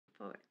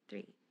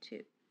3, 2,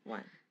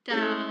 1.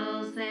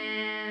 Dolls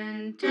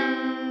and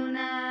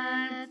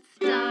donuts,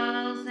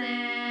 dolls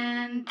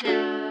and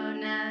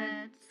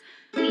donuts.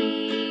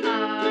 We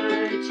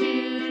are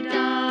two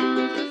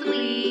dolls,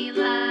 we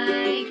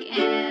like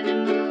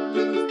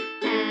animals.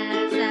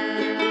 As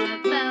a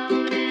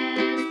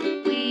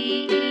bonus,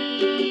 we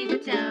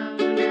eat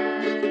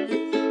donuts.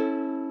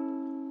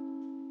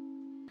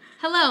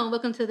 Hello, and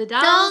welcome to the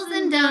Dolls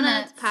and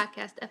Donuts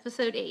podcast,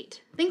 episode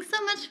 8. Thanks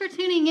so much for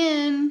tuning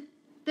in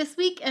this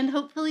week and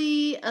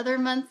hopefully other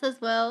months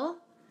as well.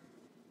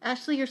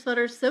 Ashley, your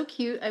sweater is so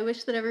cute. I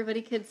wish that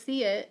everybody could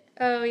see it.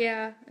 Oh,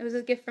 yeah. It was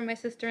a gift from my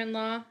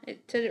sister-in-law.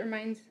 It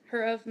reminds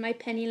her of my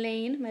Penny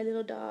Lane, my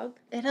little dog.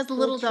 It has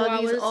little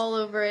doggies all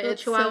over it.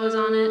 It's chihuahuas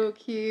so on it.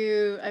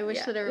 Cute. I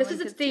wish that everyone could see it.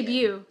 This is its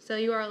debut, so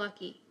you are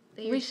lucky.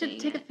 We should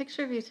take a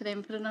picture of you today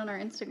and put it on our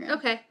Instagram.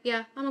 Okay,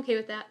 yeah, I'm okay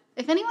with that.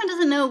 If anyone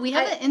doesn't know, we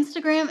have an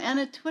Instagram and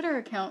a Twitter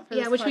account for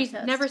this which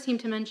podcast. we never seem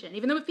to mention,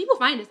 even though people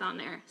find us on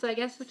there. So I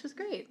guess, which is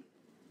great.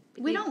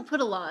 We don't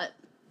put a lot,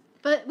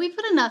 but we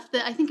put enough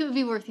that I think it would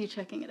be worth you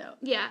checking it out.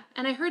 Yeah,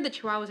 and I heard that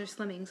Chihuahuas are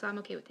slimming, so I'm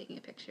okay with taking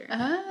a picture.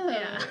 Oh.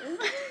 Yeah.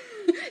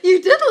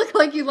 You did look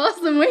like you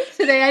lost some weight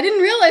today. I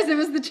didn't realize it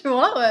was the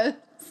Chihuahuas.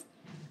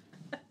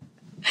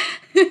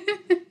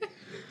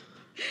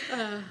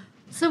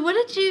 So what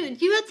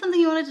did you had something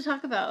you wanted to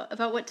talk about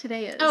what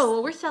today is? Oh,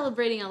 well, we're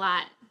celebrating a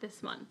lot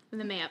this month in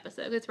the May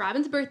episode. It's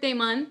Robin's birthday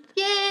month.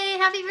 Yay,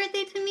 happy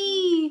birthday to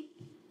me.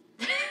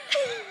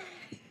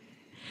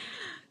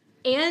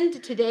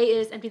 And today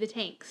is Empty the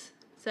Tanks.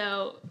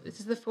 So this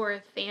is the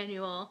 4th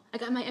annual. I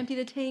got my Empty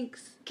the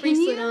Tanks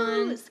bracelet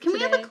on. Can we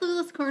have a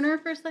Clueless Corner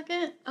for a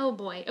second? Oh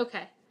boy,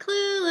 okay.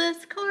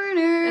 Clueless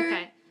Corner.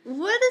 Okay.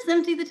 What is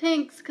Empty the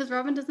Tanks? Because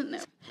Robin doesn't know.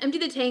 Empty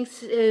the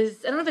Tanks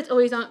is, I don't know if it's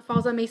always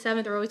falls on May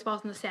 7th or always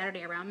falls on the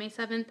Saturday around May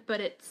 7th,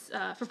 but it's,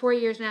 for 4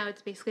 years now,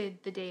 it's basically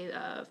the day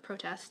of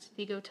protest.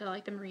 You go to,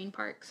 like, the marine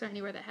parks or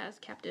anywhere that has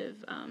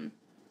captive,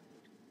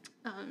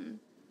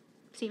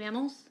 sea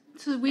mammals.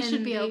 So we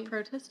should be out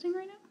protesting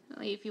right now?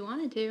 If you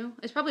wanted to.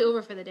 It's probably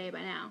over for the day by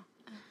now.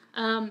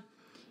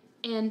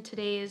 And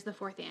today is the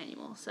 4th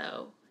annual,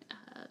 so,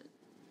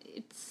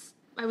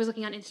 I was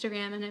looking on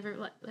Instagram, and a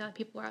lot of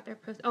people were out there,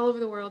 all over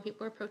the world,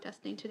 people were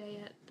protesting today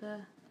at the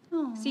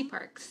sea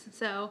parks.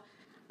 So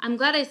I'm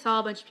glad I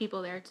saw a bunch of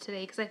people there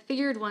today, because I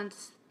figured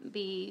once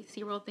the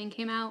SeaWorld thing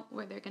came out,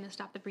 where they're going to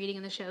stop the breeding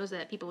in the shows,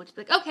 that people would just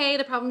be like, okay,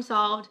 the problem's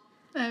solved.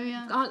 Oh,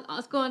 yeah.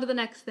 Let's go on to the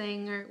next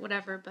thing, or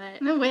whatever,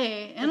 but... No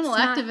way. Animal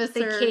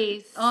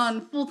activists are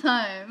on full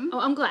time. Oh,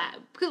 I'm glad.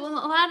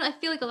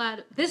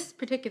 Because this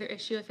particular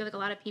issue, I feel like a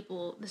lot of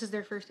people, this is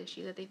their first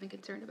issue that they've been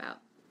concerned about.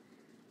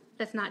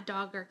 That's not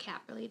dog or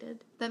cat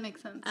related. That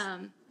makes sense.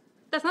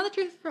 That's not the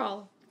truth for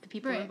all the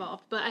people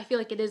involved, but I feel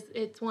like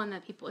it's one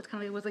that it's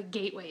kind of, it was a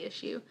gateway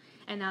issue,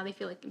 and now they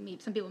feel like,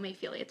 some people may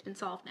feel like it's been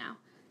solved now,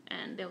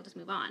 and they'll just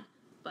move on.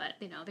 But,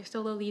 there's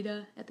still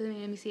Lolita at the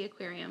Miami Sea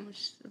Aquarium, which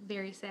is a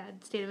very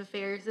sad state of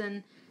affairs,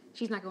 and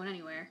she's not going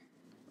anywhere,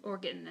 or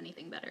getting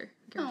anything better.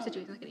 Her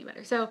situation's not getting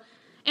better. So,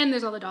 and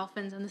there's all the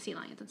dolphins and the sea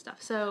lions and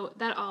stuff, so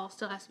that all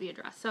still has to be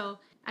addressed. So,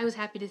 I was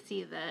happy to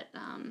see that,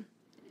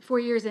 4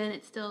 years in,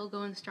 it's still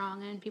going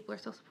strong, and people are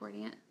still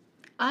supporting it.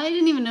 I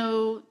didn't even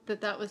know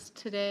that was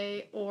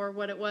today or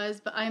what it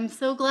was, but I'm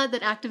so glad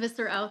that activists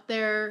are out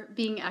there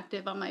being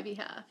active on my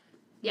behalf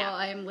while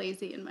I am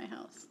lazy in my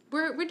house.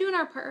 We're doing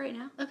our part right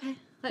now. Okay.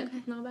 Let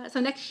people know about it. So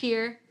next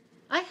year...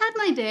 I had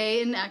my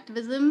day in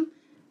activism,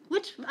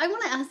 which I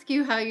want to ask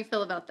you how you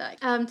feel about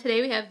that.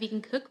 Today we have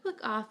vegan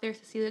cookbook author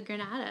Cecilia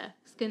Granata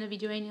who's going to be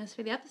joining us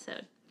for the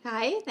episode.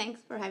 Hi,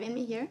 thanks for having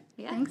me here.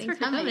 Yeah, thanks for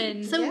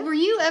coming. So were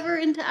you ever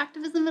into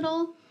activism at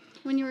all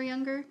when you were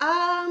younger?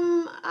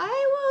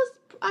 I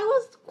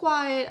was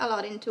quite a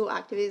lot into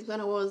activism when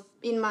I was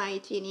in my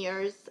teen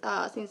years,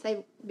 since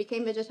I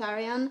became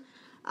vegetarian.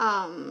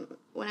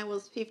 When I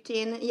was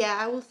 15,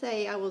 I will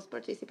say I was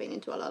participating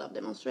into a lot of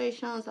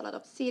demonstrations, a lot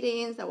of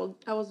sit-ins. I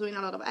was doing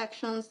a lot of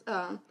actions.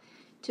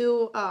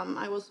 Too,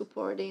 I was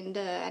supporting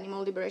the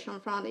Animal Liberation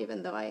Front,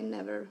 even though I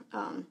never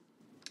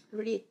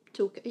really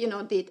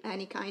did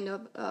any kind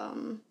of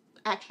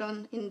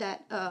action in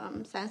that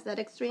sense, that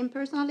extreme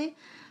personally.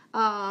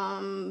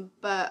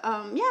 But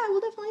I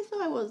will definitely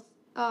say I was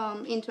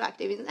into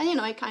activism,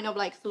 and I kind of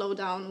like slow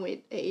down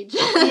with age.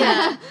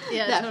 Yeah,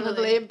 definitely.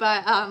 Totally.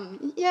 But I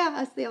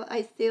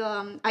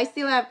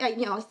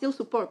still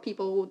support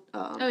people who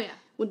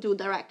would do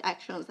direct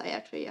actions. I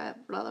actually have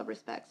a lot of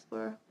respect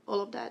for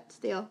all of that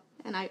still,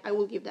 and I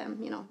will give them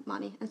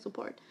money and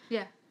support.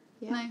 Yeah.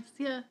 Nice,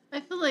 yeah. I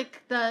feel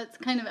like that's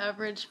kind of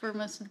average for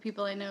most of the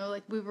people I know.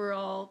 Like, we were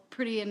all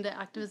pretty into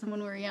activism when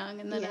we were young,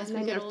 and then as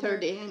we get older...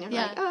 30, and you're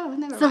like, oh,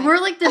 never So mind. we're,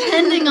 like,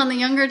 depending on the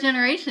younger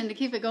generation to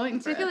keep it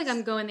going for I feel like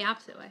I'm going the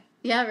opposite way.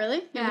 Yeah,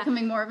 really? You're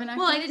becoming more of an activist?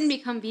 Well, I didn't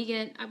become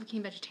vegan. I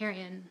became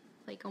vegetarian,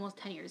 like, almost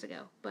 10 years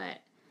ago, but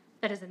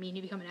that doesn't mean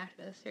you become an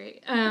activist,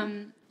 right?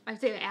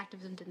 I'd say that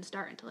activism didn't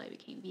start until I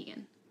became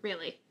vegan,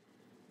 really.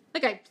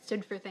 Like, I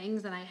stood for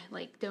things, and I,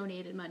 like,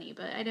 donated money,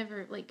 but I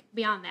never, like,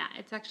 beyond that,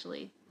 it's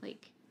actually,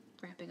 like,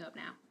 ramping up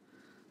now.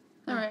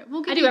 All right,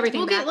 we'll I do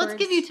everything backwards. Let's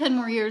give you 10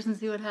 more years and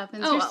see what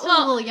happens. Oh, You're still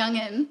a little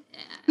youngin'.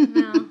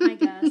 Well, I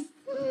guess.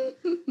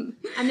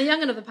 I'm the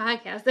youngin' of the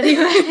podcast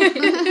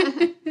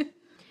anyway.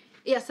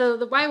 Yeah,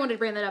 so why I wanted to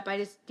bring that up, I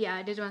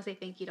did want to say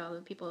thank you to all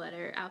the people that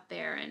are out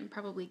there and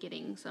probably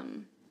getting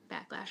some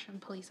backlash from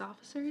police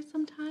officers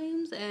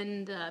sometimes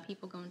and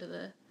people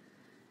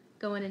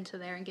going into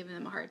there and giving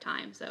them a hard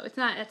time. So it's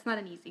not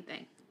an easy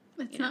thing.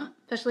 It's not.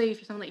 Especially if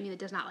you're someone like me that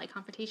does not like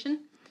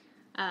confrontation.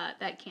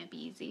 That can't be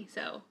easy.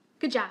 So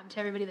good job to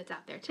everybody that's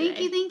out there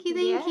today. Thank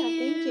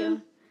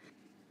you.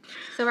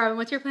 So Robin,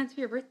 what's your plans for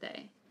your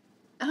birthday?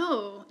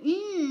 Oh,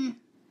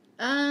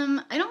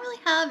 I don't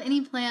really have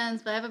any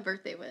plans, but I have a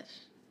birthday wish.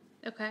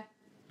 Okay.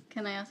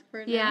 Can I ask for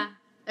it? Yeah. Now?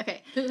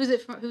 Okay. Who's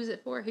it for? Who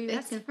are you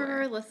asking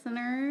for? It's for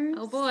listeners.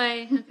 Oh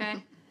boy.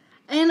 Okay.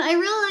 And I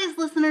realize,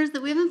 listeners,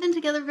 that we haven't been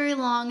together very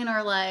long in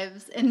our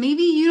lives, and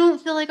maybe you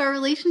don't feel like our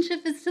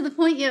relationship is to the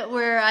point yet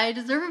where I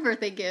deserve a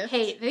birthday gift.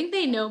 Hey, I think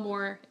they know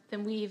more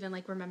than we even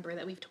remember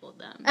that we've told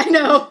them. I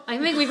know. I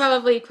think we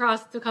probably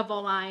crossed a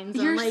couple lines.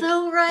 You're on,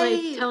 so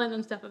right. Telling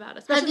them stuff about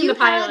us, especially in the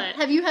pilot.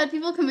 Have you had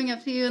people coming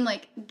up to you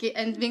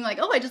and being like,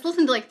 "Oh, I just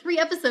listened to 3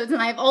 episodes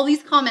and I have all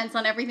these comments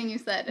on everything you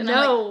said"? And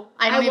no,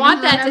 I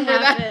want that to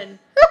happen.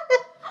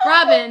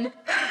 Robin,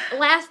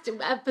 last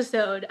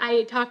episode,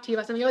 I talked to you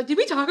about something. You're like, did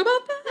we talk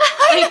about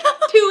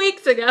that? 2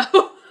 weeks ago. I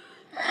know,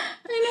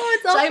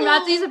 it's awful. So I'm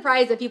not too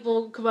surprised that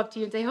people come up to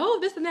you and say, oh,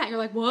 this and that. And you're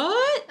like,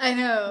 what? I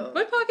know.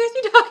 What podcast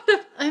are you talking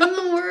about? I'm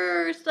the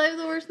worst. I have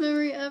the worst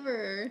memory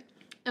ever.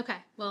 Okay,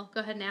 well,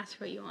 go ahead and ask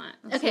what you want.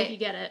 Let's see if you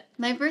get it.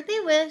 My birthday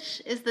wish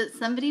is that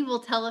somebody will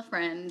tell a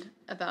friend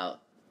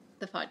about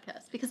the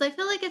podcast. Because I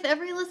feel like if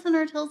every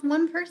listener tells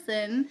one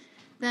person,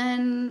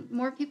 then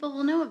more people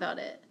will know about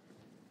it.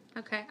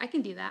 Okay, I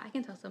can do that. I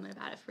can tell someone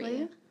about it for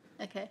you.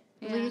 Okay.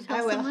 Yeah. Will you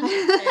tell I someone?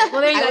 will.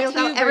 Well, there you go. I will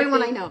tell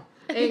everyone I know.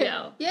 There you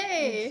go.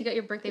 Yay! You got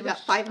your birthday You got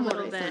wish 5 a more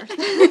little bit.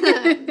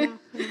 listeners.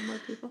 No, more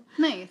people.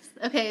 Nice.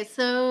 Okay,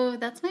 so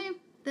that's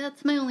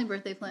my only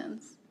birthday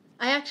plans.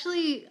 I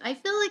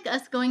feel like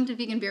us going to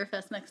Vegan Beer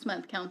Fest next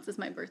month counts as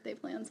my birthday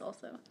plans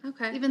also.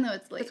 Okay. Even though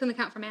it's late. It's going to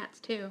count for Matt's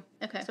too.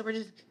 Okay. So we're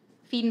just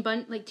feeding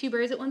 2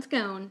 birds at one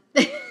stone.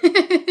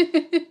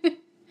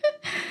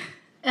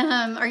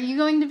 Are you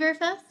going to Beer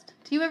Fest?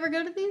 Do you ever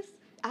go to these?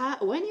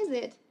 When is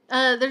it?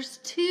 There's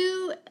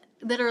 2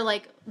 that are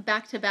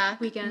back to back.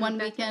 One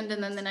weekend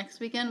and then the next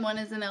weekend. One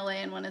is in LA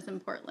and one is in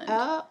Portland.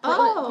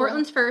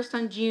 Portland's first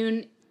on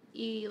June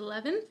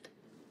 11th.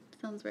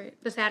 Sounds right.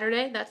 That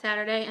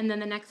Saturday, and then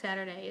the next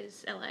Saturday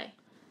is LA.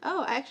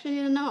 Oh, I actually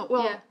didn't know.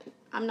 Well, yeah.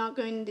 I'm not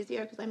going this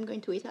year because I'm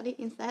going to Italy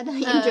instead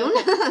in June.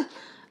 Okay.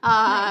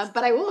 Nice.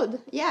 But I would.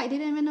 Yeah, I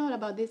didn't even know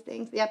about these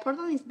things. Yeah,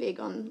 Portland is big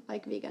on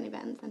vegan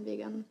events and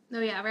vegan.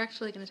 Oh yeah, we're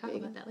actually going to talk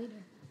about that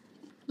later.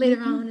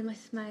 Later on in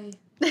my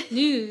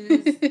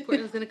news,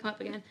 Portland's going to come up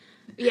again.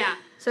 Yeah.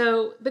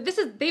 So, but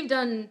they've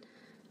done.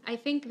 I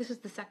think this is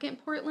the second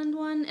Portland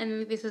one,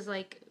 and this is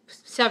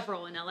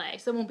several in LA,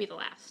 so it won't be the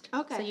last.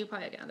 Okay. So you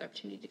probably get another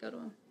opportunity to go to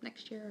them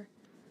next year.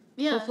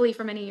 Yeah. Hopefully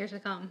for many years to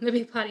come. There'll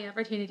be plenty of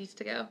opportunities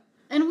to go.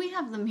 And we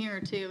have them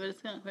here too, but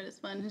it's not quite as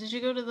fun. Did you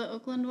go to the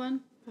Oakland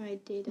one? I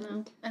didn't.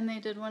 No. And they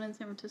did one in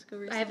San Francisco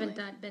recently. I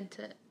haven't been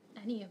to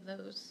any of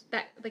those.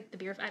 That the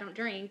beer. I don't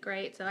drink,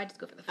 right? So I just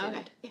go for the food.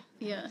 Okay.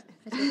 Yeah.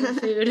 I just go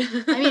for the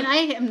food. I mean, I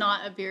am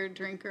not a beer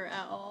drinker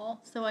at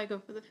all, so I go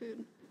for the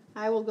food.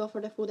 I will go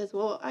for the food as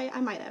well.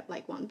 I might have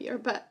one beer,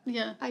 but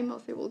yeah, I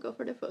mostly will go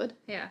for the food.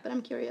 Yeah. But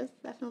I'm curious,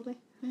 definitely.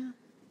 Yeah.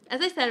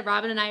 As I said,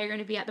 Robin and I are going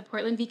to be at the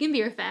Portland Vegan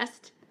Beer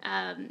Fest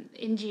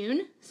in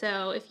June.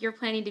 So if you're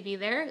planning to be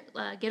there,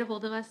 get a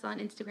hold of us on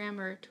Instagram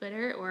or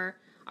Twitter or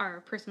our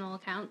personal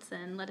accounts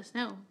and let us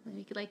know.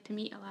 We could like to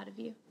meet a lot of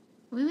you.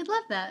 We would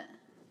love that.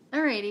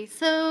 Alrighty,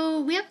 so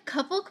we have a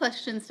couple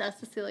questions to ask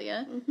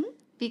Cecilia. Mm-hmm.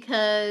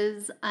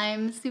 Because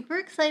I'm super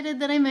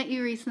excited that I met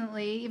you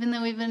recently, even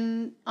though we've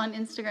been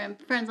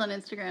friends on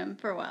Instagram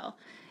for a while.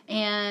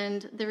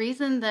 And the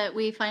reason that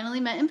we finally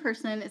met in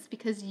person is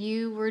because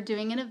you were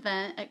doing an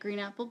event at Green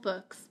Apple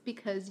Books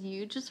because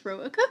you just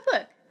wrote a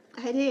cookbook.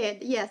 I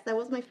did, yes. That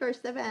was my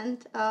first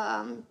event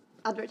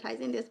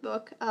advertising this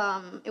book.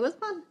 It was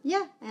fun,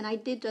 yeah. And I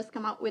did just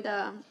come out with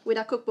a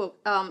cookbook.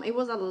 It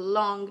was a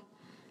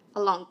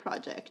long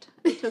project.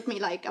 It took me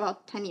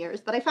about 10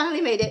 years, but I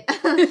finally made it.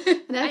 And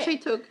it actually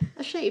took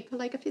a shape,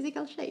 a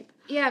physical shape.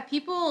 Yeah,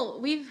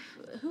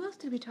 who else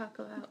did we talk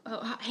about?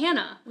 Oh,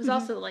 Hannah was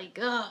also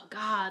oh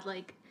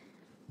God,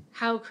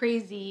 how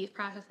crazy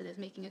process it is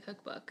making a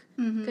cookbook.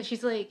 Because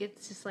she's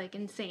it's just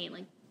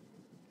insane.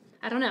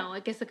 I don't know, I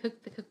guess the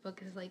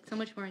cookbook is so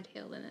much more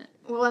entailed in it.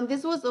 Well, and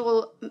this was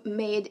all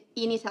made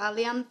in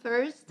Italian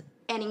first.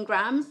 And in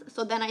grams,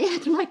 so then I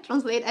had to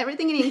translate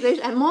everything in English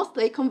and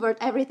mostly convert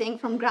everything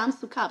from grams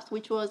to cups,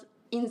 which was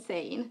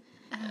insane.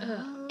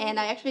 Oh. And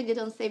I actually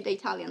didn't save the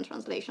Italian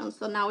translation,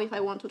 so now if I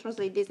want to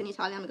translate this in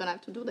Italian, I'm gonna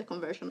have to do the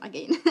conversion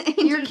again.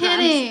 You're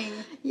kidding?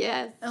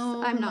 Yes,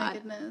 oh, I'm my not.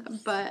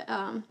 Goodness. But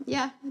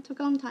yeah, it took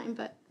a long time,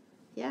 but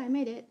yeah, I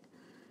made it.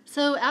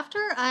 So after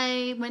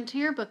I went to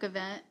your book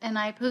event and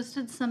I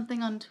posted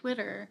something on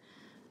Twitter,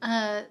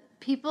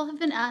 people have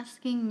been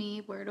asking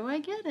me, where do I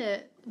get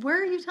it?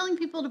 Where are you telling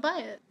people to buy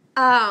it?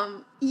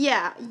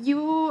 Yeah,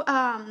 you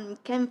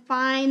can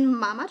find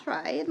Mama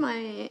Tried,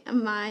 my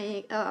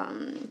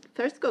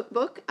first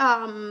cookbook.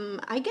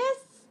 I guess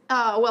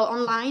well,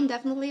 online,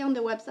 definitely on the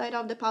website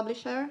of the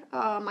publisher,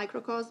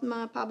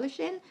 Microcosm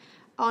Publishing.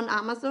 On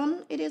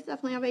Amazon, it is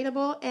definitely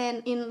available,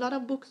 and in a lot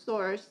of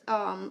bookstores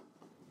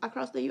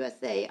across the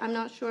USA. I'm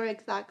not sure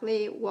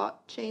exactly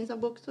what chains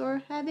of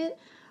bookstore have it,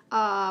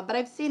 but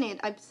I've seen it.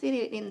 I've seen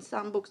it in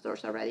some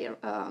bookstores already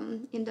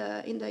in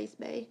the East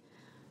Bay.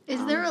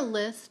 Is there a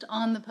list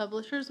on the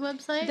publisher's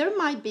website? There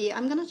might be.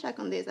 I'm gonna check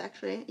on this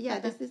actually. Yeah,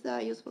 okay. This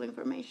is useful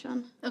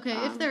information. Okay,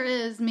 if there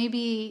is,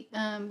 maybe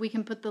we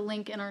can put the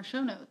link in our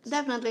show notes.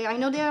 Definitely. I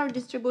know they are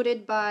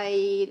distributed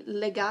by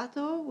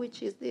Legato,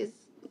 which is this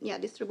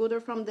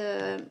distributor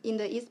in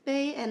the East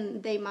Bay,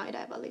 and they might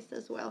have a list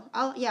as well.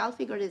 I'll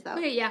figure this out.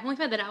 Okay, yeah, when we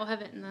find that out, I'll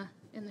have it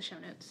in the show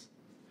notes.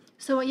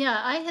 So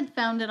yeah, I had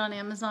found it on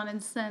Amazon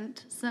and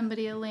sent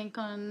somebody a link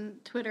on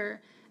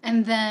Twitter.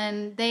 And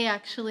then they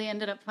actually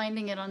ended up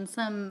finding it on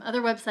some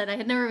other website I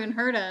had never even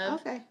heard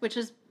of. Okay. Which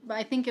is,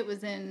 I think it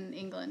was in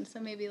England, so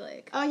maybe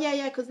like... Oh,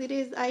 yeah, because it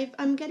is...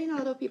 I'm getting a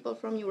lot of people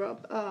from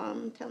Europe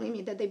telling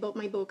me that they bought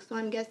my book. So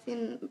I'm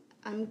guessing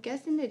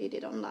they did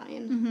it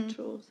online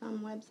through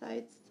some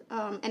websites.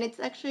 And it's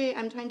actually...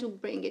 I'm trying to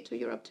bring it to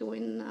Europe too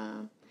in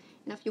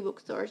a few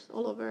bookstores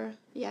all over.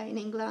 Yeah, in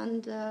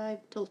England.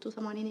 I've told to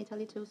someone in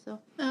Italy too, so...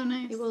 Oh,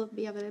 nice. It will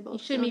be available. You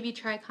should maybe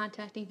try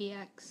contacting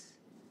VX.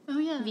 Oh,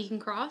 yeah. Vegan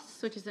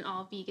Cross, which is an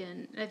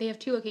all-vegan... They have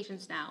 2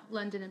 locations now,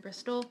 London and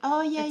Bristol.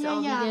 Oh, yeah, it's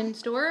all-vegan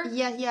store.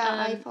 Yeah,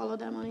 I follow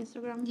them on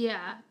Instagram.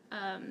 Yeah.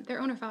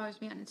 Their owner follows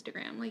me on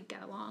Instagram. We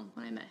got along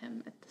when I met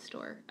him at the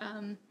store.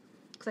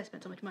 Because I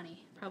spent so much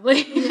money,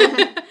 probably.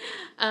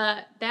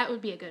 Yeah. That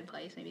would be a good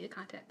place, maybe, to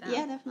contact them.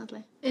 Yeah,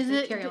 definitely.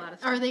 Carry a lot of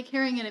stuff. Are they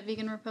carrying it at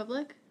Vegan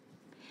Republic?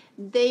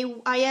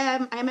 I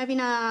am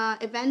having an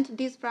event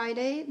this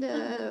Friday,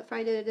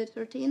 Friday the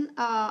 13th,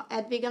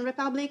 at Vegan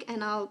Republic,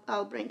 and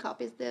I'll bring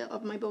copies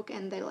of my book,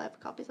 and they'll have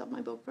copies of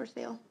my book for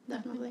sale.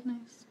 Definitely. Okay,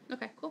 nice.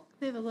 Okay, cool.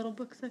 They have a little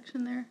book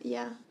section there.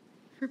 Yeah.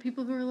 For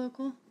people who are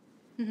local.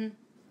 Mm-hmm.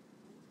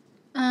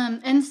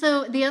 And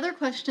so the other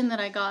question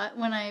that I got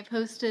when I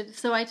posted,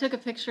 so I took a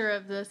picture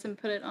of this and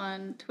put it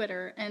on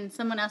Twitter, and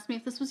someone asked me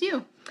if this was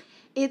you.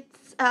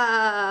 It's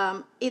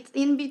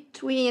in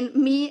between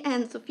me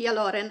and Sophia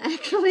Loren,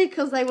 actually,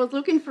 because I was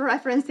looking for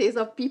references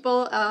of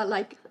people,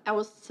 like, I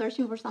was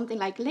searching for something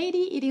like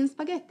lady eating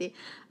spaghetti,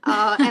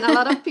 and a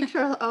lot of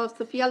pictures of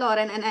Sophia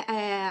Loren and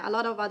a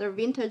lot of other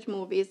vintage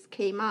movies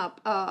came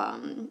up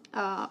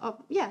of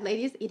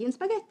ladies eating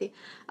spaghetti.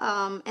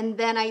 And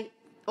then I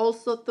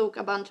also took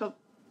a bunch of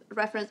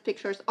reference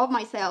pictures of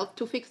myself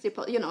to fix the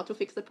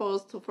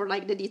pose for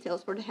like the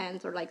details for the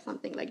hands or like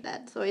something like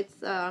that. So it's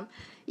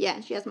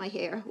she has my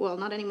hair. Well,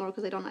 not anymore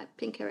because I don't have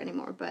pink hair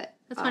anymore. But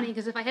that's funny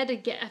because if I had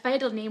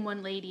to name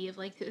one lady of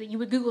like you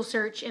would Google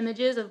search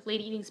images of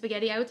lady eating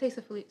spaghetti, I would say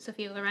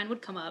Sophia Loren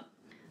would come up.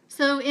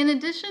 So in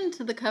addition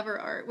to the cover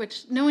art,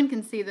 which no one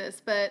can see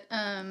this, but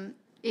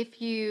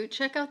if you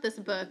check out this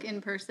book in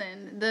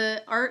person,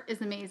 the art is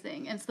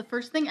amazing. And it's the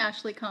first thing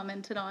Ashley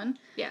commented on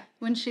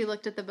when she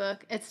looked at the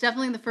book. It's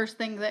definitely the first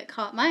thing that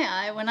caught my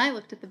eye when I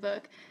looked at the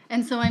book.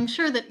 And so I'm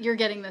sure that you're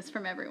getting this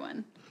from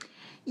everyone.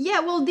 Yeah,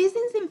 well, this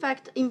is in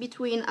fact in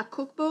between a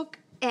cookbook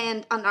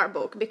and an art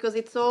book because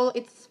it's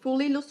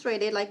fully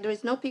illustrated. Like there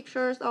is no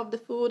pictures of the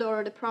food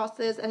or the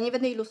process, and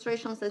even the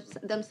illustrations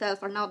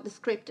themselves are not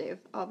descriptive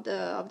of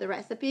the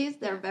recipes.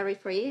 They're very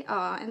free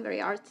and very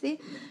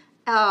artsy.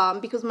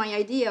 Because my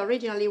idea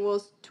originally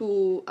was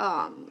to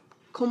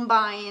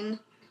combine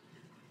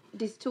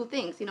these two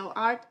things,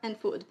 art and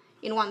food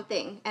in one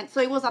thing. And so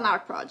it was an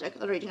art project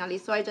originally.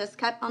 So I just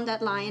kept on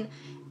that line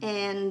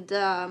and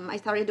I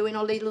started doing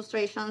all the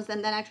illustrations.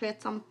 And then actually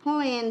at some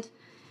point,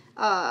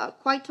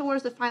 quite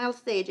towards the final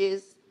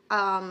stages,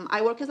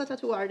 I work as a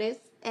tattoo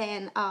artist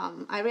and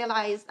I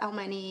realized how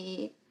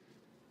many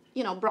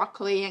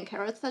broccoli and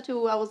carrots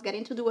tattoo I was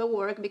getting to do at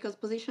work because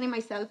positioning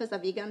myself as a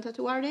vegan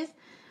tattoo artist,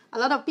 a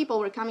lot of people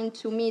were coming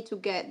to me to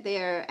get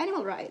their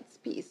animal rights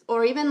piece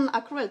or even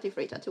a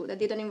cruelty-free tattoo that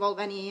didn't involve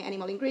any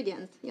animal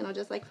ingredients,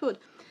 just like food.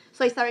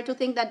 So I started to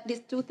think that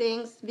these two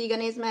things,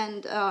 veganism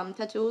and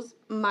tattoos,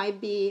 might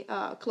be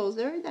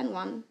closer than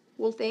one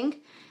will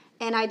think.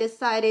 And I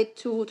decided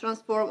to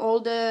transform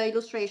all the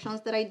illustrations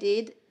that I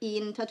did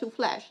in tattoo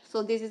flesh.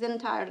 So this is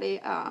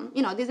entirely,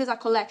 this is a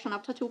collection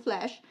of tattoo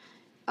flesh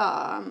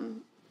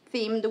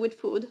themed with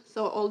food.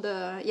 So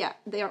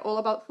they are all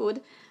about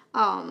food.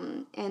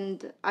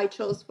 And I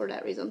chose for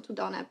that reason to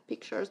don't have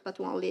pictures, but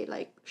to only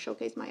like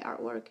showcase my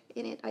artwork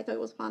in it. I thought it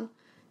was fun.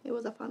 It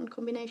was a fun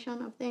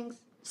combination of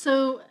things.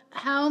 So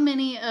how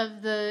many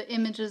of the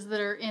images that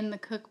are in the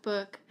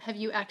cookbook have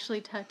you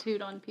actually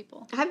tattooed on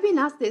people? I've been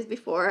asked this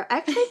before.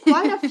 Actually,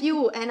 quite a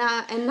few.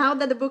 And now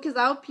that the book is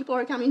out, people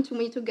are coming to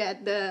me to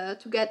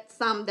get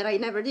some that I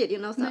never did. So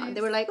nice.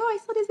 They were like, "Oh, I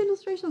saw these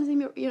illustrations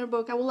in your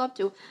book. I would love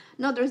to."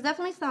 No, there's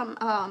definitely some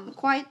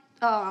quite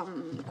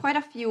quite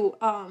a few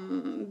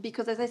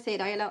because, as I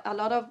said, I have a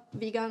lot of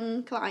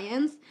vegan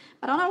clients.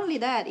 But not only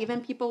that,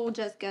 even people who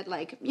just get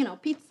like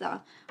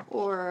pizza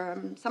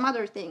or some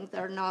other things that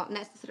are not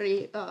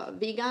necessarily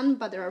vegan,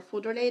 but they are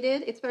food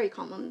related. It's very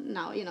common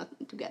now,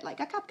 to get like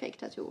a cupcake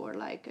tattoo or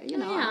like Yeah,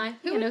 I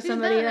think I know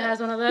somebody that has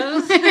one of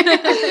those.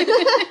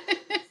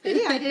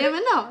 See, I didn't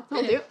even know. I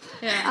told you.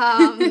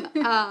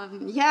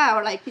 Yeah.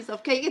 Or like piece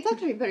of cake. It's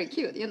actually very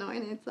cute,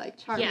 and it's like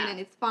charming and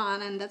it's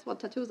fun, and that's what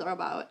tattoos are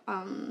about.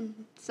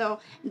 So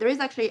there is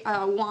actually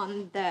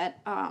one that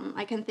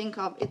I can think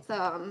of. It's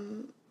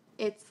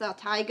a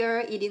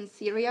tiger eating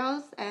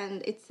cereals,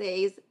 and it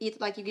says "Eat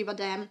like you give a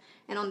damn,"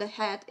 and on the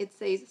hat it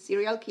says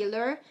 "serial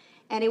killer."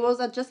 And it was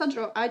just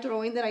a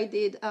drawing that I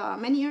did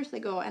many years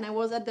ago. And I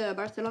was at the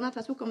Barcelona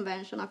Tattoo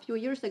Convention a few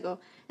years ago.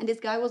 And this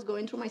guy was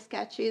going through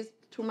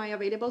my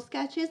available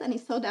sketches, and he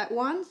saw that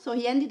one. So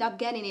he ended up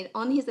getting it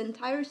on his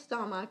entire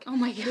stomach. Oh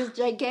my God. This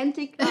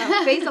gigantic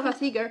face of a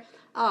tiger,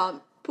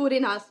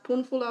 putting a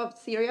spoonful of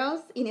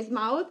cereals in his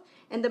mouth.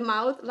 And the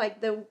mouth,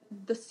 like the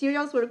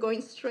cereals were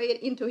going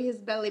straight into his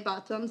belly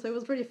button. So it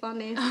was pretty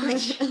funny.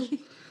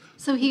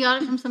 So he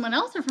got it from someone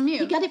else or from you?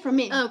 He got it from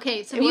me.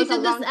 Okay, so you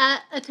did this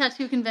at a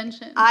tattoo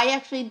convention. I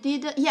actually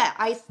did,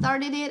 I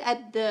started it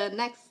at the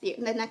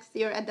next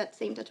year at that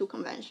same tattoo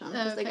convention.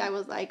 Because the guy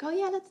was like, oh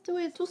yeah, let's do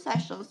it 2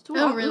 sessions.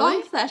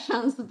 Long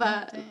sessions,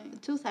 but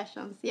 2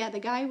 sessions. Yeah,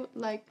 the guy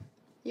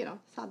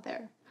sat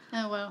there.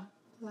 Oh, wow.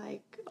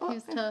 Like, he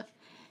was tough.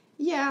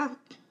 Yeah,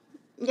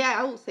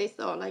 I would say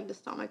so. Like, the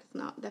stomach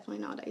is definitely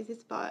not the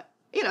easiest, but,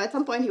 at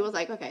some point he was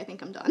like, okay, I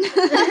think I'm done.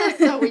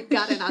 So we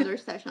got another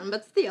session,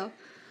 but still.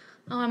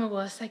 Oh, I'm a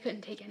wuss. I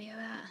couldn't take any of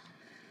that.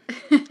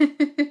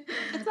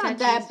 It's not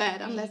that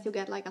bad unless you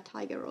get like a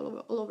tiger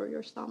all over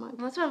your stomach.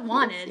 Well, that's what I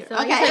wanted. So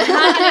okay. I'm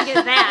not going to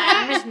get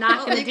that. I'm just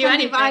not going to do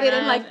anything. Divide it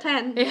in like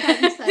 10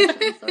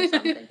 sessions or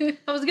something. If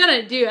I was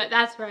going to do it,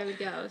 that's where I would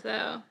go.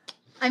 So,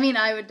 I mean,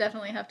 I would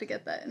definitely have to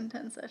get that in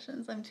 10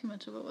 sessions. I'm too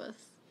much of a wuss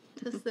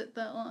to sit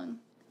that long.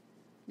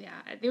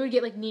 Yeah, they would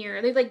get like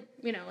near. They'd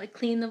like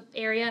clean the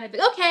area, and I'd be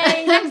like,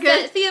 okay, next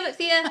good. See you at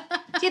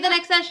the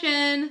next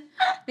session.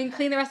 Then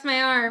clean the rest of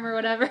my arm or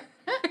whatever.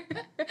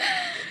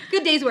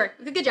 Good day's work.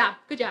 Good job.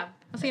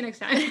 I'll see you next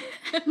time.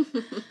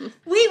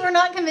 Wait, we're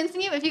not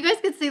convincing you? If you guys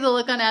could see the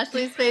look on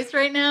Ashley's face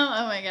right now,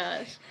 oh my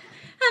gosh.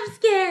 I'm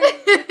scared.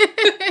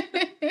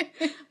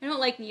 I don't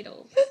like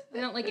needles.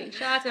 I don't like getting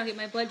shots. I don't get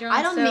my blood drawn.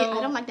 I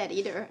don't like that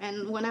either.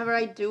 And whenever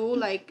I do,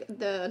 like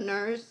the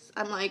nurse,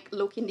 I'm like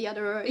looking the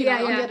other, on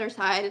the other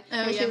side,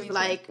 and she's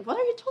like, "What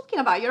are you talking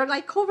about? You're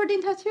like covered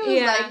in tattoos.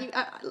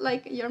 Yeah.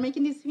 Like you're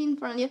making this scene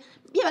for you."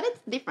 Yeah, but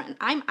it's different.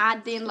 I'm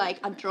adding like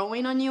a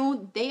drawing on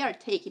you. They are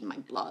taking my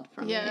blood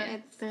from me.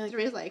 There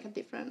is like a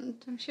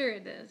different. I'm sure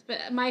it is,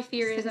 but my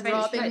fear is if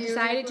I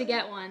decided to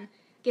get one.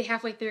 Get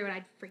halfway through and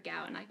I'd freak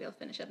out and I'd be able to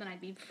finish it. Then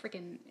I'd be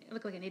freaking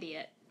look like an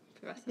idiot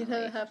for the rest of my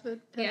life. Half a tattoo.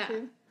 Yeah.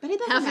 But it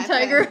doesn't half a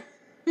happen. tiger.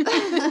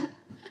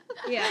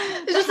 Yeah.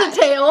 It's just a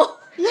tail.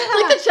 Yeah.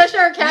 Like the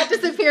Cheshire Cat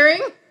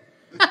disappearing.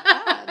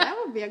 That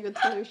would be a good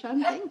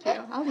solution. Thank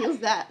you. I'll use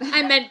that.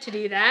 I meant to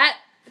do that.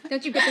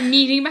 Don't you get the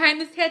meaning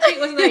behind this tattoo? It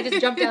wasn't that I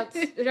just jumped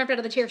out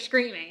of the chair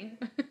screaming.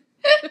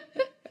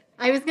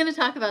 I was going to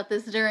talk about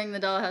this during the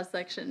dollhouse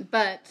section,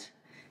 but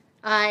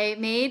I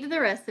made the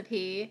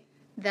recipe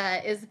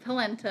that is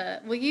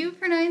polenta. Will you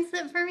pronounce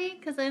it for me?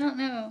 Because I don't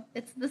know.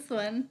 It's this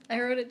one. I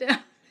wrote it down.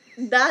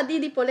 Dadi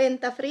di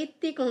polenta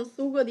fritti con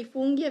sugo di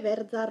funghi e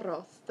verza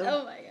arrosto.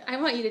 Oh my god. I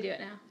want you to do it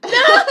now.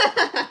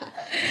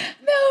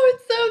 No,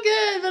 it's so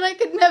good, but I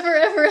could never,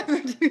 ever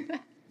do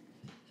that.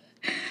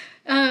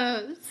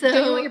 So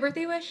Don't you want your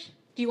birthday wish?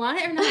 Do you want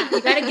it or not?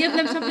 You gotta give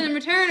them something in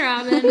return,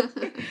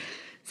 Robin.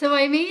 So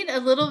I made a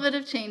little bit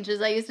of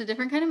changes. I used a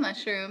different kind of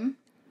mushroom.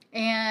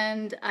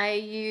 And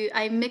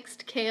I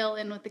mixed kale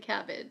in with the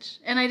cabbage.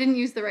 And I didn't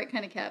use the right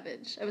kind of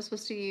cabbage. I was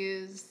supposed to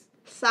use...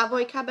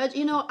 Savoy cabbage.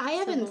 I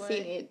haven't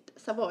seen it.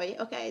 Savoy.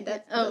 Okay,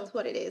 that's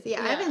what it is.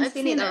 Yeah, I haven't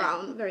seen it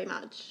around very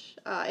much.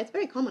 It's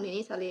very common in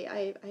Italy.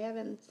 I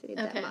haven't seen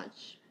it that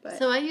much. But.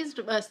 So I used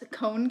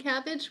cone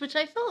cabbage, which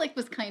I felt like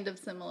was kind of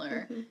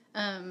similar.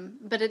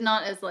 But it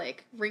not as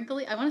like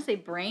wrinkly. I want to say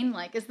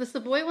brain-like. Is the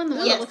Savoy one the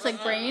one that looks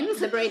like brains?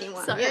 The brainy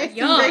one. Sorry. Yes.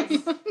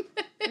 Yum.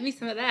 Give me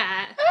some of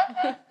that.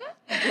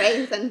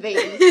 Brains and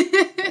veins.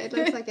 It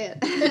looks like it.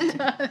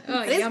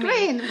 Oh, it's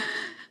green.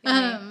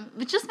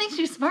 It just makes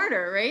you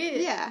smarter, right?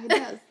 Yeah, it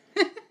does.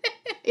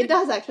 It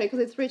does actually, because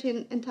it's rich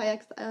in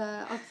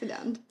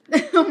antioxidant.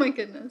 Oh my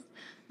goodness.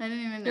 I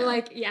didn't even know. You're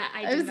like, yeah,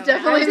 I was know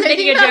definitely that. I was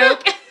making a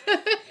joke.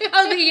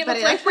 I was making it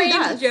look like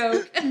brains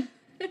joke.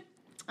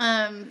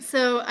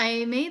 So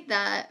I made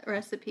that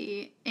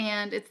recipe,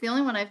 and it's the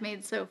only one I've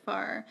made so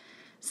far.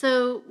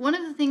 So one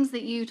of the things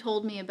that you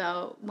told me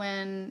about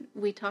when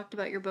we talked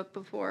about your book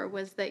before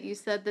was that you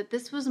said that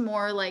this was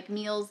more like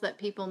meals that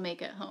people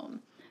make at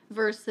home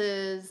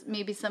versus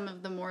maybe some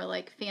of the more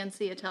like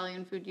fancy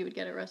Italian food you would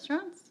get at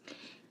restaurants.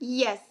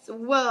 Yes.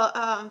 Well,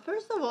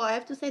 first of all, I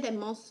have to say that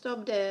most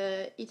of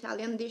the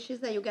Italian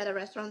dishes that you get at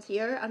restaurants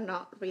here are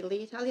not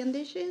really Italian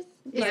dishes.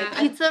 Yeah, Is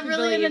pizza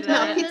really an believe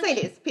that. Italian No, pizza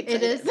dish? it is. Pizza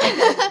It it is?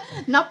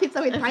 is. Not pizza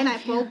with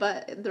pineapple,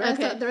 but the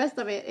rest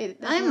of it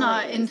I'm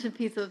not really into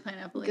pizza with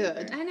pineapple Good.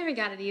 either. I never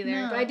got it either,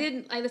 No. but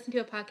I listened to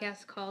a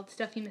podcast called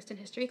Stuff You Missed in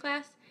History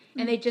Class,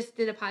 and they just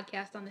did a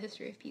podcast on the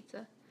history of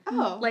pizza.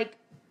 Oh. Like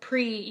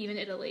even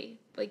Italy,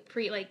 like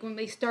when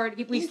we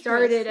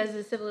started as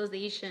a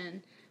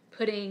civilization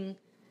putting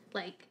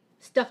like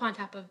stuff on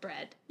top of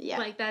bread. Yeah.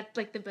 Like that's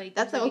like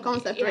That's the whole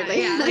concept, yeah,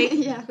 really. Yeah, like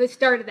Yeah. it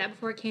started that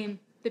before it came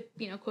the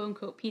quote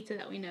unquote pizza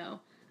that we know.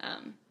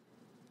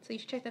 So you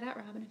should check that out,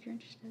 Robin, if you're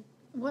interested.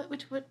 What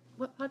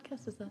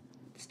podcast is that?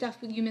 Stuff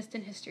You Missed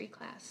in History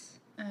Class.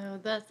 Oh,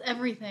 that's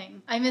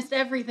everything. I missed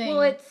everything.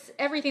 Well, it's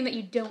everything that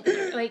you don't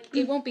learn. Like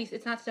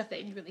it's not stuff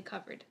that you really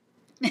covered.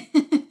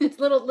 It's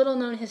little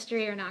known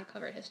history or not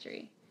covered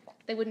history.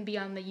 They wouldn't be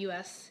on the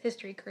U.S.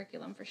 history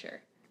curriculum for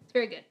sure. It's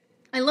very good.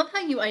 I love how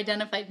you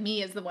identified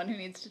me as the one who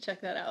needs to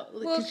check that out.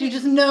 Because Well, you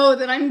just know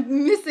that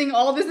I'm missing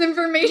all this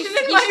information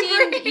in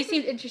my brain. You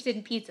seemed interested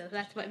in pizza. So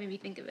that's what made me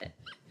think of it.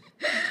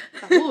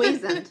 Who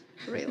isn't,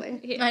 really?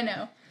 Yeah. I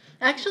know.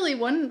 Actually,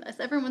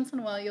 every once in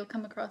a while you'll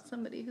come across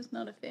somebody who's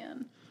not a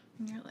fan.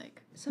 And you're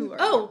like, who are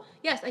you?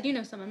 Yes, I do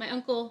know someone. My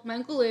uncle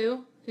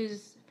Lou,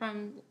 who's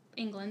from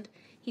England,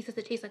 he says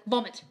it tastes like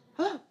vomit.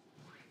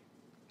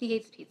 He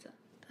hates pizza.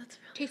 That's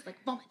really Tastes like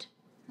vomit.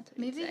 That's what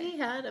Maybe he'd say. he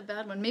had a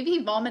bad one. Maybe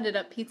he vomited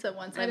up pizza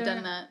once. I I've don't done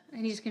know. that.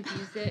 And he just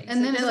confused it.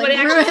 And then this it is like what it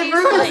actually tastes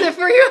ruins like. it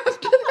for you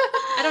after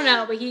that. I don't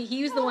know, but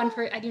he was the one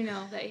for. I do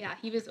know that. Yeah,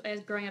 he was.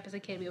 As growing up as a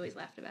kid, we always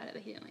laughed about it,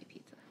 but he didn't like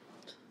pizza.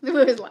 We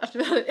always laughed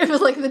about it. It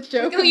was like the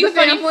joke. Look of you the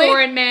funny family.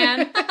 foreign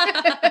man.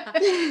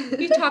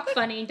 You talk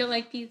funny. Don't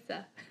like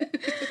pizza.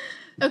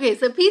 Okay,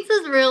 so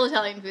pizza's real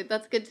Italian food.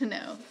 That's good to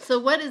know. So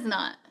what is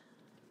not?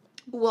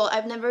 Well,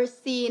 I've never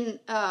seen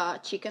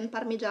chicken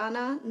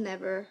parmigiana,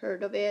 never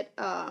heard of it,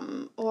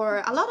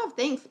 or a lot of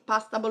things.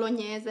 Pasta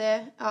bolognese.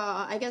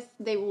 I guess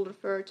they will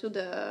refer to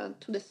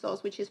the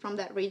sauce, which is from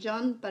that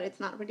region, but it's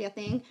not really a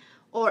thing.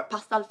 Or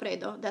pasta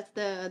alfredo. That's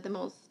the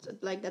most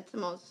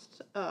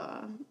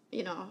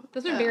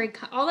Those are very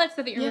all that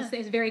stuff that you're Yeah. listing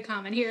is very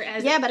common here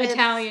as but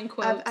Italian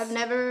quotes. I've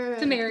never.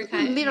 It's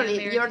American. Literally,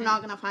 Yeah, you're American.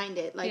 not gonna find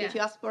it. Like Yeah. if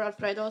you ask for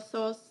Alfredo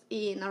sauce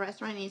in a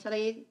restaurant in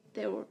Italy,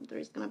 there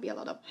is gonna be a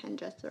lot of hand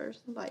gestures,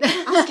 like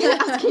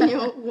asking you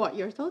what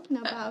you're talking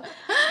about.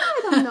 I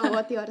don't know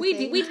what the other.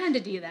 We tend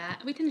to do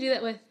that. We tend to do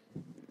that with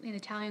in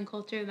Italian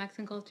culture, the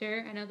Mexican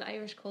culture. I know the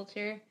Irish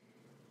culture.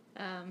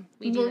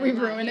 We do Will that we a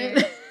lot ruin here.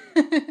 it?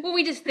 Well,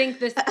 we just think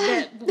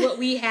that what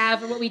we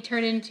have or what we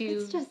turn into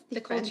It's just the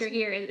different. culture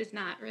here is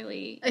not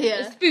really.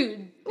 Yeah. It's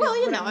food. Well, is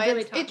you what know, I'm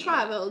really it talking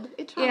traveled.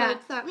 It Yeah,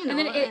 traveled. and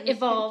then it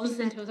evolves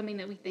and- into something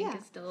that we think Yeah.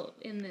 is still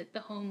in the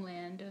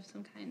homeland of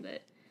some kind.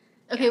 But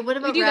Okay, what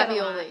we about do that a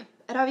lot. ravioli?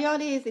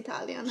 Ravioli is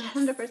Italian,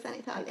 100%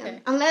 Italian.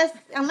 Okay. Unless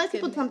you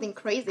Good. put something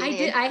crazy I in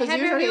did- it. I 'cause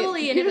had usually-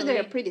 ravioli in usually Italy.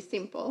 they're pretty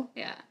simple.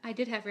 Yeah, I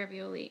did have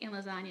ravioli and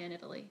lasagna in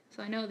Italy,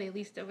 so I know they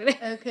least over there.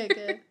 Okay,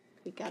 good.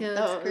 We got Okay,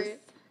 that's those. great.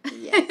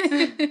 Yes.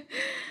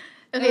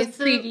 Okay, Those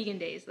so pre-vegan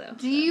days though.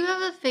 do you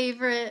have a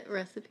favorite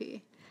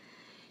recipe?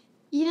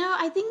 You know,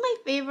 I think my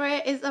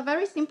favorite is a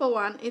very simple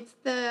one. It's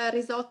the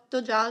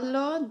risotto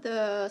giallo,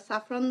 the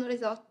saffron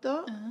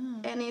risotto.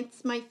 Oh. And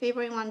it's my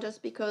favorite one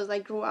just because I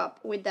grew up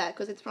with that,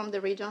 because it's from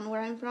the region where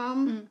I'm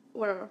from,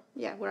 where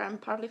I'm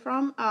partly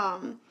from.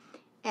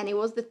 And it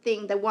was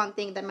the one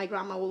thing that my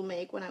grandma will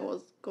make when I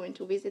was going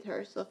to visit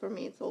her. So for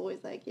me, it's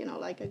always like,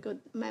 like a good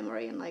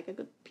memory and like a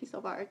good piece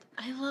of art.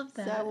 I love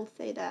that. So I will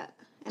say that.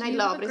 And Do I you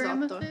love have a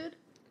grandma risotto. food?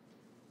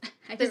 I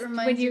That just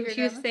reminds when you of your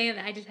she was grandma? saying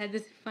that, I just had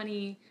this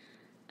funny,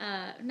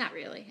 not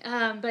really,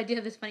 but I do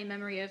have this funny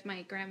memory of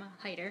my grandma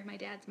Heider, my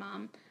dad's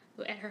mom,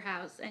 at her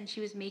house, and she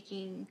was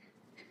making.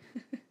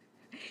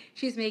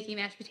 She was making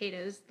mashed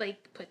potatoes,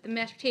 like put the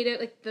mashed potato,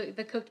 like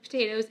the cooked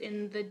potatoes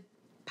in the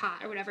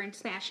pot or whatever, and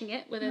smashing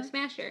it with a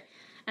smasher.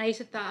 And I used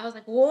to thought, I was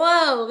like,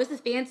 whoa, this is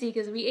fancy,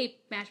 because we ate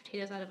mashed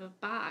potatoes out of a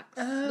box,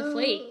 the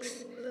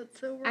flakes. That's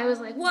so wrong. I was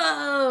like, whoa!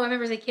 I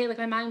remember as a kid, like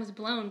my mind was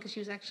blown because she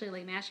was actually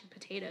like mashing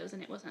potatoes,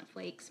 and it wasn't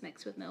flakes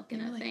mixed with milk in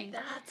You're a like, thing.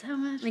 that's how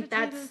mashed Like,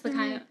 potatoes that's the are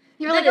kind made. of-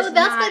 You're that like, is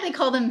that's why not- they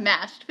call them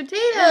mashed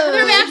potatoes.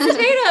 They're mashed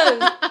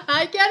potatoes.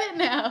 I get it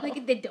now.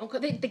 Like they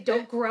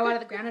don't grow out of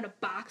the ground in a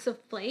box of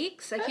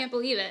flakes. I can't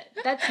believe it.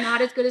 That's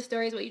not as good a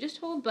story as what you just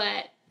told,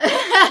 but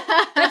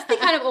that's the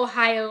kind of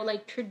Ohio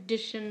like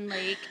tradition.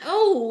 Like,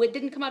 oh, it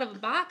didn't come out of a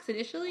box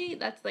initially.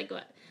 That's like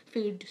what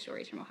food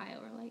stories from Ohio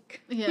are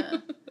like. Yeah.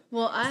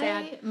 Well,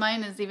 Sad.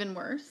 mine is even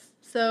worse.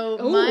 So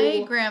Ooh.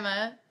 my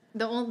grandma,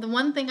 the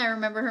one thing I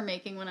remember her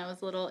making when I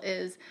was little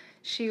is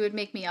she would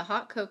make me a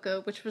hot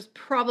cocoa, which was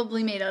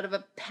probably made out of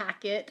a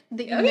packet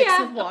that you mix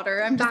with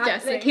water. I'm just Box,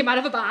 guessing. it came out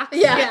of a box.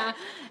 Yeah.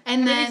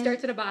 And Everything then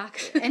starts in a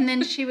box. and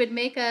then she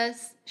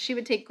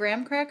would take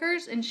graham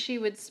crackers and she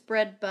would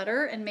spread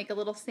butter and make a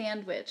little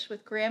sandwich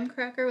with graham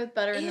cracker with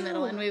butter in the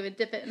middle, Ew. and we would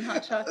dip it in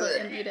hot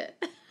chocolate and eat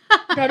it.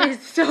 That is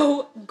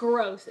so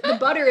gross. The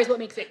butter is what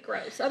makes it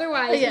gross.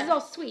 Otherwise, Yeah. it's all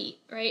sweet,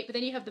 right? But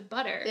then you have the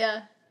butter.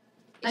 Yeah.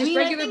 It's just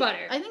regular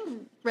butter. I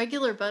think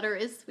regular butter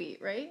is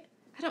sweet, right?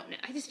 I don't know.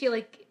 I just feel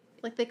like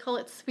they call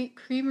it sweet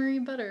creamery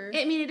butter.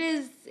 I mean, it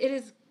is.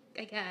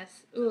 I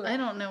guess. Ugh. I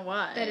don't know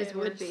why. That is it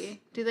worse. would be.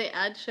 Do they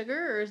add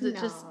sugar, or is it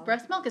just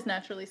breast milk is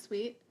naturally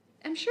sweet?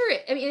 I'm sure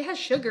it has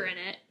sugar in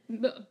it.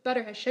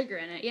 Butter has sugar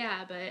in it,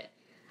 yeah, but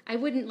I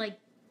wouldn't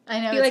I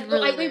know. be It's like, really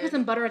let me weird. put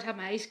some butter on top of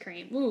my ice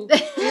cream. Ooh,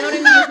 you know what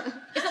I mean?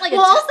 It's not like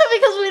also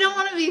because we don't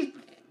want to be.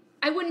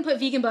 I wouldn't put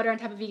vegan butter on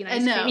top of vegan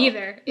ice cream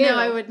either. Ew. No,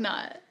 I would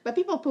not. But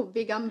people put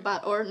vegan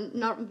butter or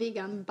not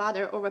vegan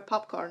butter over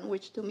popcorn,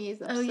 which to me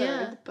is absurd.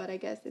 Yeah. But I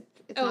guess it's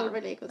not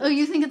really.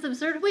 You think it's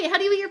absurd? Wait, how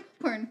do you eat your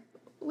popcorn?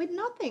 With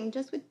nothing,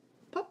 just with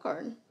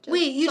popcorn.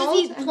 Wait, you just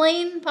eat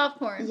plain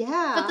popcorn?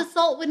 Yeah. But the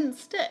salt wouldn't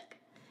stick.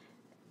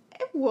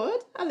 It would,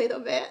 a little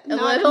bit.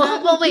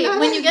 Well, wait,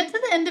 when you get to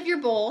the end of your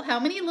bowl, how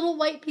many little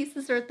white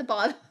pieces are at the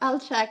bottom? I'll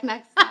check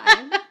next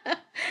time.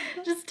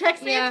 Just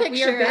text me a we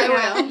picture. are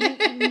I will.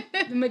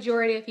 The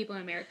majority of people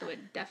in America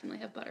would definitely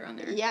have butter on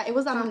there. Yeah, it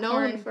was unknown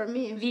Popcorn, for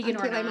me vegan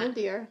until or I not. moved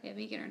here. Yeah,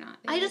 vegan or not.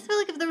 I just feel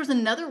like if there was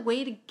another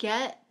way to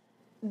get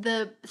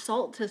the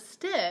salt to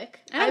stick,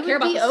 I don't care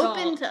would about be the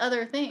open salt. to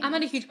other things. I'm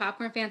not a huge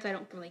popcorn fan, so I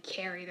don't really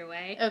care either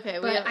way. Okay,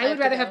 but I would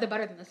rather have the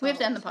butter than the salt. We have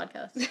to end the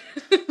podcast.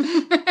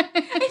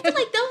 I still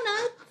like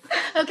donuts.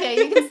 Okay,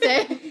 you can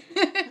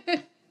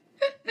stay.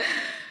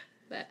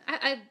 But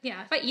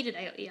if I eat it,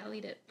 I'll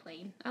eat it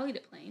plain. I'll eat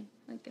it plain.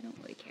 Like, I don't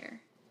really care.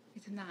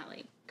 It's not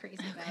like crazy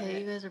about Okay,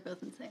 it. you guys are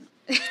both insane.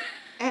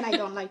 And I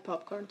don't like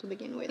popcorn to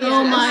begin with.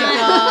 Oh my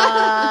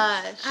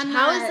gosh. I'm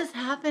How is not- this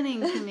happening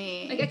to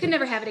me? Like, I could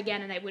never have it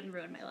again, and I wouldn't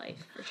ruin my life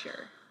for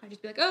sure. I'd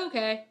just be like, oh,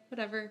 okay,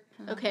 whatever.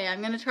 Okay,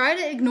 I'm going to try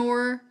to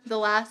ignore the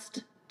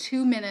last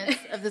 2 minutes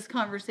of this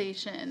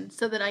conversation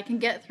so that I can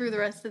get through the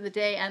rest of the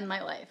day and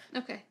my life,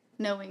 Okay.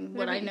 knowing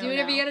what I know Do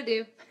whatever now. you gotta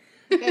do.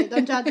 Okay,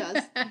 don't judge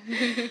us.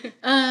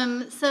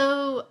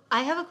 So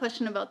I have a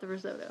question about the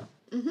risotto.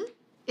 Hmm.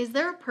 Is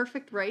there a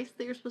perfect rice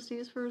that you're supposed to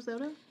use for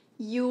risotto?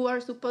 You are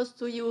supposed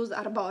to use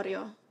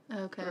arborio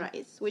Okay.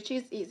 rice, which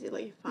is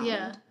easily found.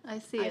 Yeah, I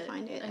see I it.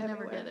 find it I never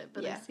everywhere. get it,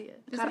 but Yeah. I see it.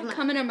 Does that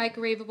come in a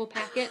microwavable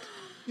packet?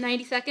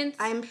 90 seconds?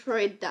 I'm sure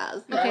it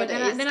does. Okay,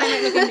 Nowadays. then I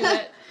might look into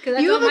it. Because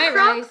that's You all have my a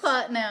crock rice.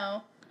 pot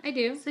now. I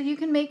do. So you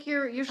can make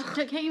your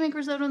can't you make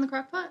risotto in the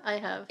crock pot? I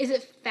have. Is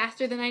it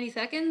faster than 90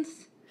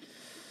 seconds?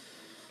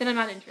 Then I'm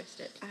not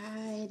interested.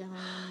 I don't.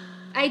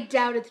 I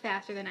doubt it's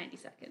faster than 90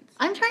 seconds.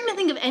 I'm trying to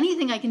think of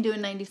anything I can do in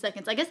 90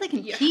 seconds. I guess I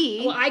can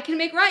pee. Well, I can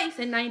make rice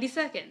in 90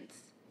 seconds.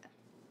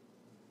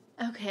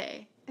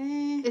 Okay.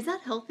 Eh. Is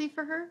that healthy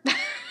for her?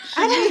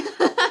 I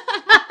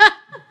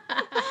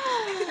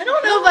I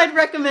don't know if I'd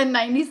recommend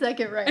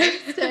 90-second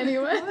rice to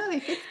anyone. Well,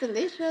 if it's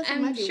delicious, it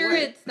I'm might be sure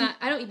worth. it's not.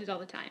 I don't eat it all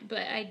the time, but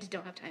I just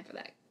don't have time for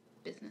that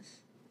business.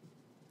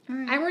 All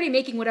right. I'm already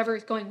making whatever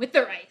is going with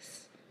the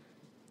rice.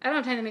 I don't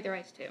have time to make the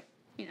rice too.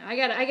 You know, I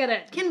gotta.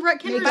 Can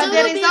But risotto the be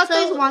its risotto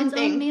is own, one its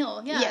thing. own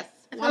meal? Yeah. Yes,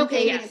 one Okay,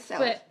 thing in yes,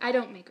 itself. but I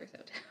don't make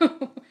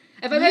risotto.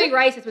 If I'm having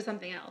rice, it's with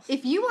something else.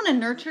 If you want to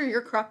nurture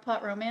your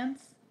crockpot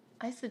romance,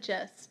 I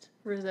suggest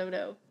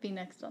risotto be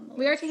next on the list.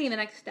 We are taking the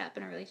next step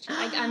in our relationship.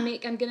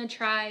 I'm gonna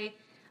try.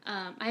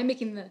 I'm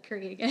making the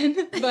curry again,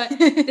 but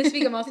this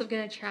week I'm also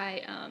gonna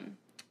try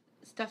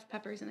stuffed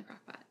peppers in the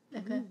crock pot.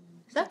 Okay.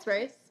 That's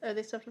rice. Are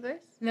they stuffed with rice?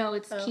 No,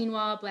 it's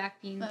quinoa,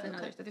 black beans, and okay.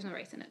 other stuff. There's no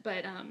rice in it,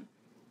 but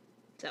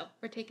so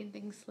we're taking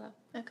things slow.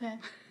 Okay.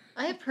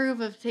 I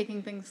approve of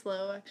taking things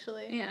slow,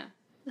 actually. Yeah.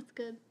 That's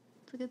good.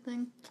 It's a good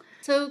thing.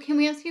 So, can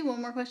we ask you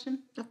one more question?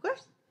 Of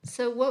course.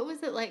 So, what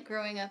was it like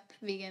growing up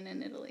vegan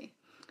in Italy?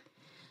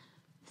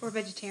 Or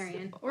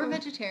vegetarian. Or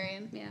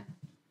vegetarian? Yeah.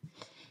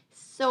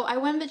 So I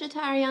went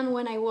vegetarian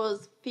when I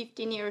was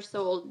 15 years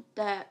old.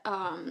 That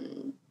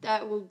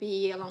will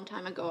be a long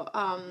time ago.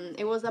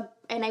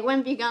 And I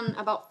went vegan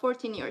about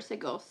 14 years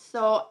ago.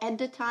 So at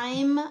the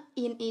time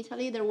in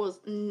Italy, there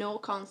was no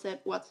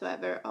concept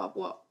whatsoever of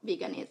what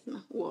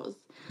veganism was.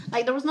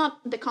 Like there was not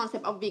the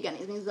concept of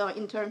veganism so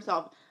in terms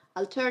of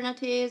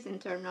alternatives, in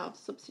terms of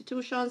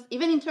substitutions,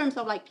 even in terms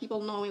of like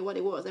people knowing what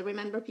it was. I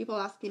remember people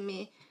asking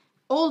me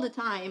all the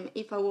time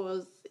if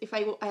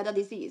I had a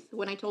disease.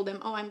 When I told them,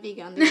 oh, I'm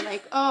vegan, they were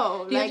like,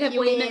 oh, Do you like have to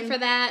you have mean... for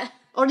that?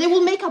 Or they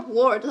will make up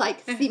word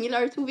like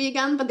similar to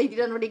vegan, but they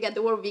didn't really get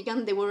the word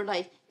vegan. They were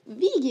like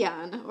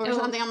vegan or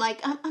something. I'm like,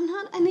 I'm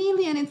not an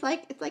alien. It's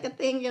like a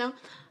thing, you know.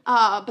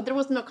 But there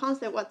was no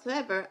concept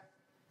whatsoever.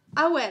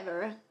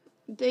 However,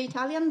 the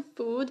Italian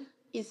food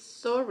is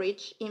so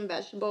rich in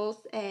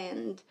vegetables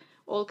and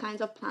all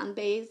kinds of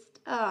plant-based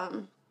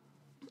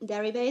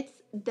derivatives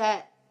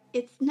that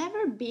it's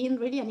never been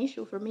really an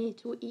issue for me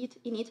to eat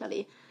in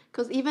Italy.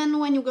 Because even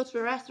when you go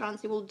to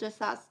restaurants, you will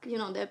just ask, you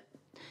know,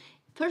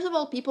 first of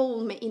all,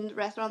 people in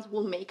restaurants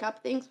will make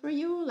up things for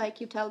you, like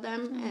you tell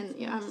them, and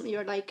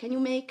you're like, can you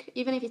make,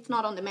 even if it's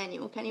not on the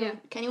menu, can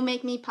you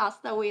make me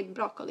pasta with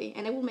broccoli?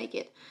 And they will make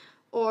it.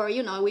 Or,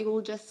 you know, we will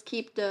just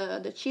keep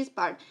the cheese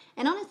part.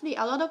 And honestly,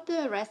 a lot of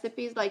the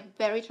recipes, like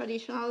very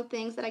traditional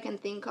things that I can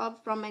think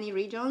of from many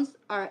regions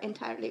are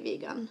entirely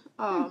vegan.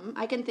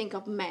 I can think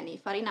of many.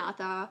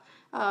 Farinata,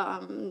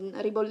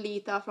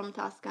 ribollita from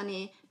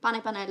Tuscany,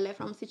 pane panelle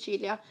from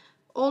Sicilia.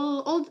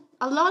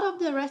 a lot of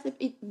the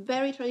recipe,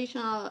 very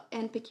traditional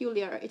and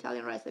peculiar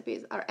Italian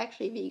recipes are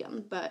actually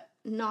vegan, but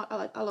not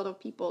a lot of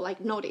people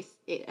like notice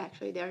it.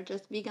 Actually, they're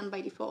just vegan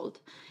by default.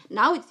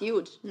 Now it's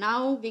huge.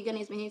 Now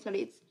veganism in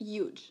Italy, it's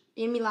huge.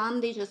 In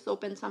Milan, they just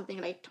opened something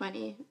like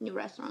 20 new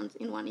restaurants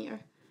in 1 year.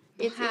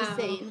 It's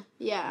insane.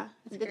 Yeah,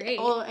 that's great.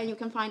 And you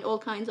can find all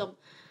kinds of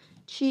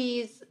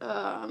cheese,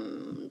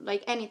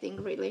 like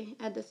anything really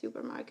at the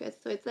supermarket.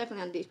 So it's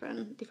definitely a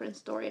different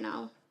story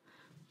now.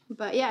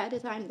 But yeah, at the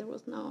time there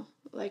was no,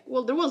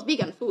 there was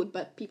vegan food,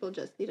 but people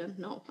just didn't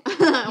know.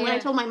 When I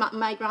told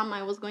my grandma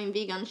I was going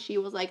vegan, she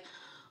was like,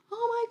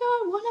 oh my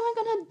God, what am I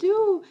gonna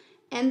do?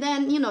 And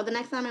then, the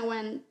next time I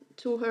went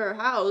to her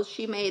house,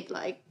 she made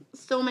like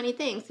so many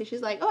things. So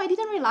she's like, oh, I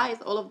didn't realize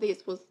all of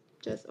this was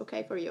just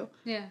okay for you.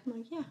 Yeah. I'm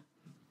like, yeah.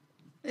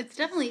 It's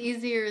definitely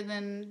easier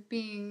than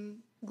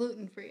being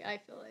gluten-free, I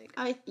feel like.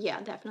 Yeah,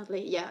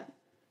 definitely, yeah.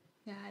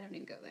 Yeah, I don't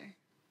even go there.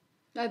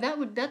 That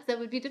would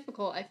be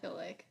difficult, I feel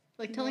like.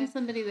 Like telling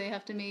somebody they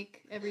have to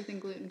make everything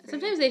gluten-free.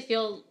 Sometimes they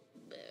feel,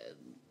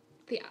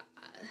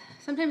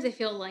 sometimes they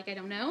feel like I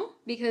don't know,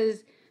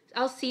 because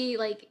I'll see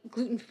like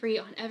gluten-free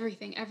on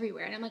everything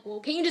everywhere, and I'm like,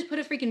 well, can't you just put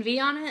a freaking V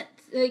on it?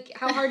 Like,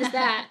 how hard is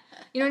that?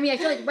 You know what I mean? I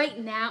feel like right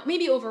now,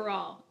 maybe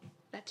overall,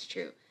 that's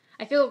true.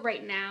 I feel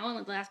right now, in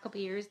like the last couple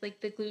of years,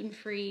 like the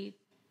gluten-free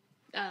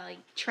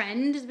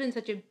trend has been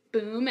such a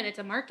boom, and it's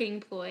a marketing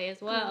ploy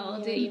as well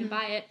to even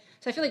buy it.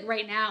 So I feel like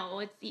right now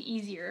it's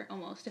easier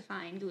almost to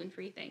find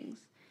gluten-free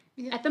things.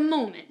 Yeah. At the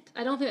moment,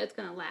 I don't think that's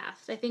gonna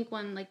last. I think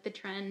when like the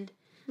trend,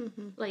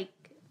 like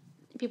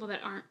people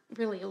that aren't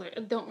really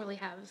don't really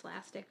have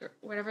celiac or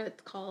whatever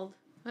it's called.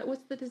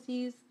 What's the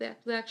disease? The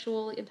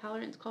actual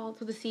intolerance called?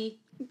 So the celiac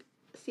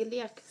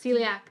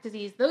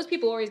disease. Those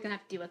people are always gonna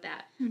have to deal with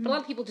that. But a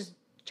lot of people just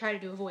try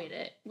to avoid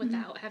it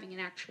without having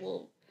an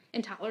actual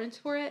intolerance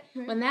for it.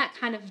 Right. When that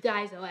kind of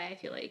dies away, I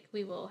feel like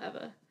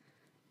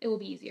it will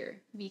be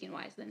easier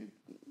vegan-wise than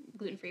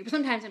gluten-free. But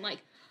sometimes I'm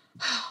like,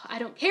 I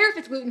don't care if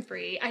it's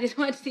gluten-free. I just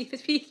want to see if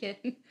it's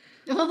vegan.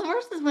 Well, the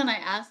worst is when I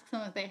ask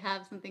someone if they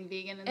have something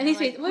vegan. And they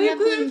say, well, you're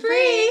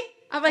gluten-free.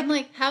 I'm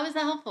like, how is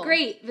that helpful?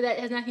 Great, but that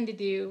has nothing to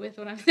do with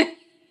what I'm saying.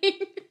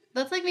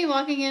 That's like me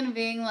walking in and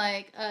being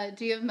like,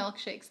 do you have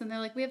milkshakes? And they're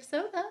like, we have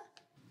soda.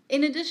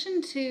 In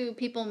addition to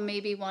people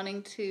maybe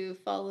wanting to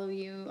follow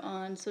you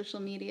on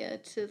social media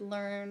to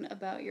learn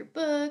about your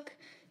book,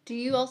 do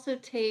you also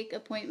take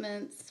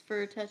appointments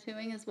for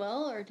tattooing as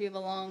well, or do you have a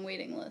long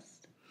waiting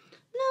list?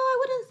 No, I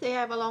wouldn't say I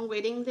have a long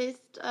waiting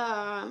list.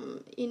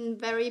 In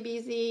very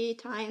busy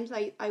times,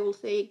 I will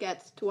say it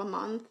gets to a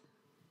month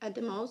at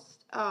the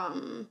most.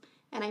 And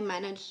I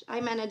manage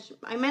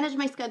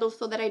my schedule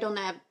so that I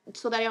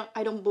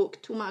don't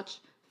book too much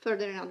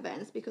further in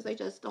advance, because I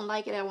just don't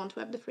like it. I want to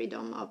have the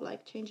freedom of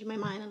like changing my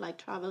mind and like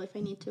travel if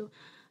I need to.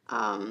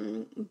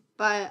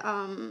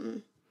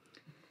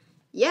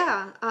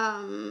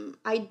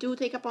 I do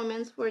take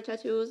appointments for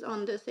tattoos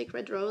on the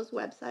Sacred Rose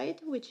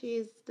website, which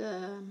is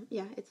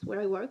it's where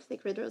I work,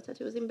 Sacred Rose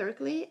Tattoos in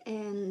Berkeley,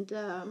 and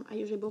I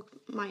usually book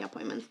my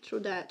appointments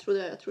through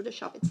the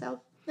shop itself.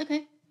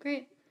 Okay,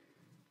 great.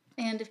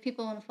 And if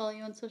people want to follow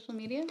you on social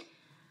media?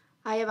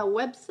 I have a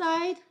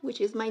website,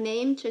 which is my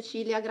name,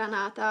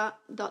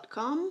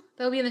 ceciliagranata.com.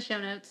 That'll be in the show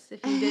notes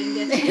if you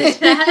didn't get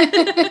that.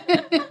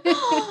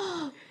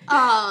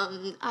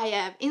 I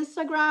have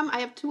Instagram.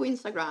 I have 2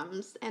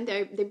 Instagrams, and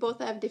they both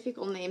have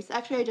difficult names.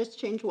 Actually, I just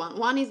changed one.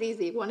 One is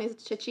easy. One is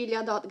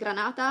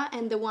cecilia.granata,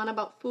 and the one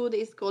about food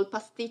is called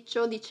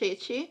pasticcio di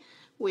ceci,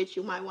 which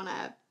you might want to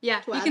have.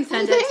 Yeah, you can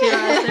send it to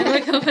us, and we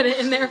can put it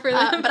in there for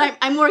them. But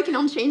I'm working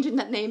on changing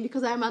that name,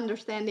 because I'm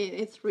understanding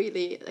it's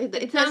really...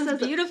 It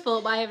sounds beautiful,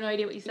 but I have no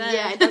idea what you said.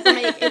 Yeah, it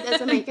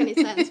doesn't make any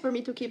sense for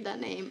me to keep that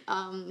name.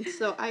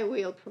 So I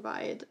will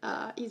provide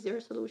easier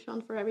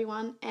solution for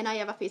everyone. And I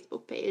have a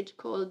Facebook page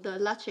called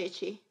La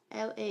Ceci,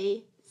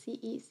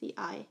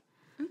 LACECI.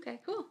 Okay,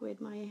 cool.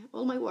 With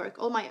all my work,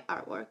 all my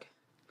artwork.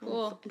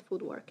 Cool. And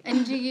food work.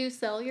 And do you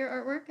sell your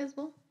artwork as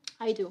well?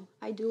 I do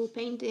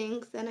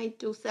paintings, and I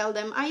do sell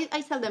them.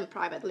 I sell them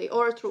privately,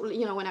 or through,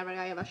 whenever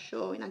I have a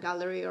show in a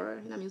gallery or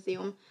in a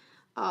museum,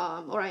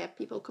 or I have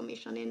people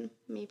commissioning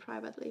me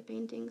privately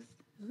paintings.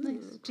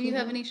 Nice. Do you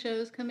have any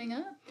shows coming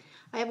up?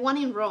 I have one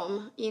in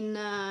Rome in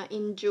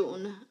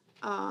June.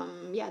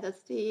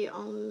 That's the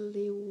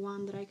only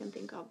one that I can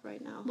think of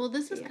right now. Well,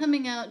 this is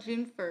coming out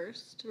June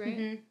 1st, right?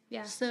 Mm-hmm.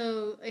 Yeah.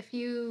 So if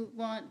you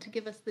want to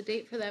give us the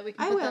date for that, we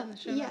can put that in the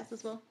show notes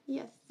as well.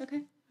 Yes.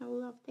 Okay. I will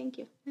love. Thank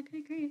you.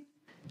 Okay, great.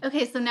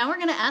 Okay, so now we're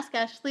going to ask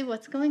Ashley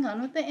what's going on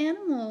with the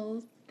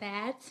animals.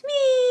 That's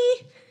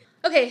me.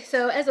 Okay,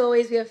 so as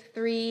always, we have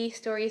 3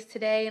 stories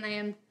today, and I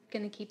am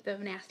going to keep the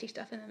nasty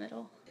stuff in the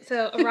middle.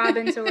 So, a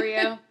Robin's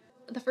Oreo.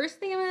 The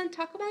first thing I'm going to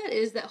talk about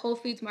is that Whole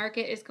Foods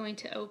Market is going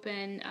to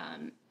open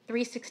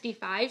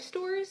 365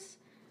 stores,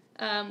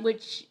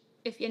 which,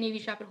 if any of you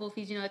shop at Whole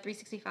Foods, you know that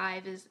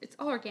 365 it's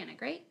all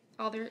organic, right?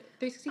 all their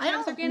I 365s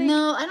don't organic?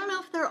 know. I don't know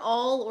if they're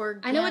all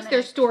organic. I know it's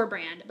their store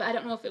brand, but I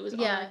don't know if it was all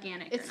Yeah,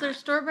 organic it's or their not.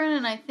 store brand,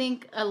 and I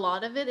think a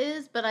lot of it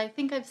is, but I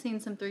think I've seen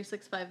some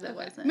 365 that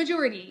wasn't.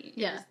 Majority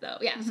Yeah. is, though.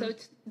 Yeah, so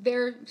it's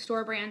their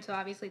store brand, so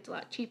obviously it's a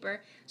lot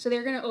cheaper. So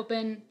they're going to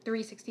open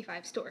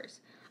 365 stores.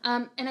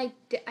 And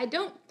I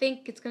don't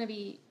think it's going to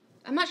be...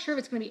 I'm not sure if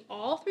it's going to be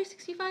all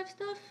 365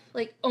 stuff.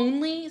 Like,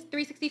 only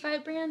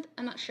 365 brand.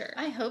 I'm not sure.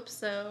 I hope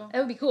so. That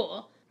would be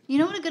cool. You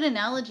know what a good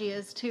analogy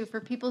is, too, for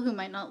people who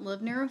might not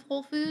live near a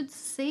Whole Foods?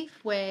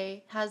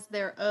 Safeway has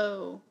their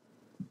O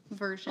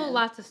version. Well,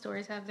 lots of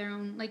stores have their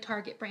own, like,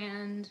 Target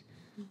brand.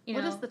 You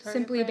What know, is the Target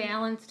Simply brand?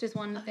 Balanced is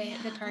one that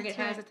that Target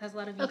has. right. It has a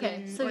lot of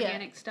vegan, so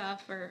organic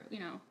stuff, or, you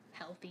know,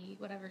 healthy,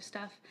 whatever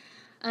stuff.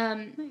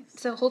 Nice.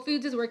 So Whole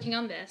Foods is working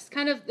on this.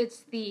 Kind of,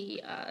 it's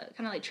the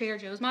kind of like Trader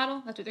Joe's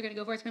model. That's what they're going to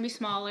go for. It's going to be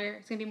smaller.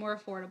 It's going to be more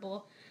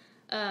affordable.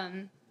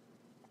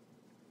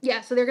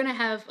 Yeah, so they're going to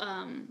have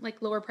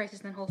like lower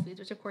prices than Whole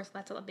Foods, which of course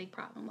that's a big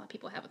problem. A lot of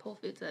people have with Whole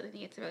Foods that they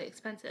think it's really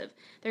expensive.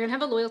 They're going to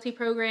have a loyalty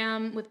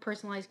program with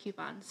personalized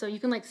coupons. So you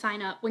can like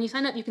sign up. When you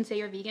sign up, you can say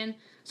you're vegan.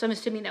 So I'm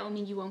assuming that will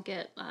mean you won't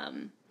get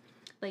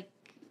like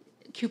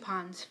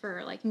coupons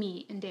for like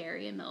meat and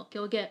dairy and milk.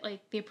 You'll get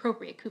like the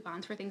appropriate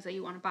coupons for things that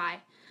you want to buy.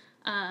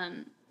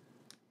 And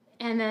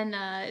then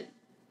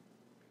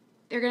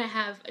they're going to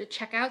have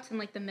checkouts in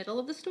like the middle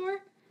of the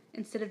store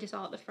instead of just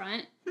all at the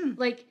front.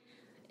 Like,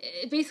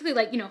 basically,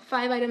 like, you know,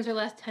 5 items or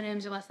less, 10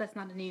 items or less, that's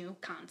not a new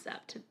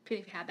concept.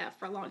 They've had that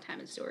for a long time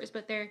in stores,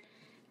 but they're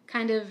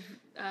kind of,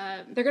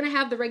 they're going to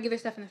have the regular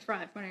stuff in the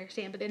front, from what I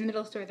understand, but in the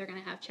middle of the store, they're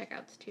going to have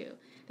checkouts, too.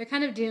 They're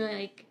kind of doing,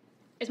 like,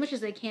 as much as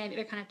they can,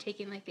 they're kind of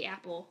taking, like, the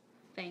Apple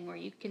thing where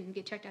you can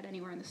get checked out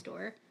anywhere in the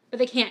store. But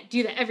they can't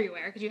do that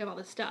everywhere because you have all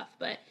this stuff,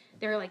 but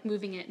they're, like,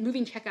 moving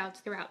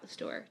checkouts throughout the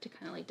store to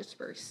kind of, like,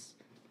 disperse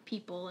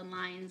people and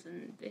lines,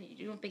 and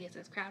you don't think it's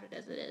as crowded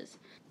as it is.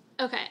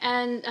 Okay,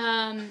 and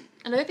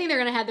another thing they're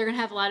gonna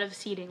have a lot of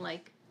seating,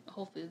 like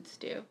Whole Foods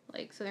do.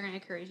 Like, so they're gonna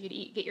encourage you to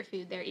get your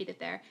food there, eat it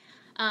there.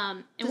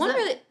 And go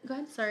ahead.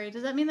 Sorry,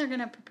 does that mean they're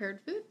gonna have prepared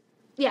food?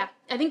 Yeah,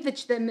 I think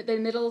the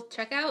middle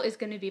checkout is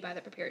going to be by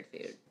the prepared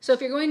food. So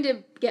if you're going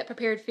to get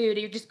prepared food, or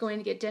you're just going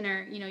to get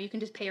dinner, you know, you can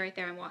just pay right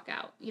there and walk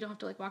out. You don't have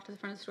to like walk to the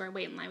front of the store and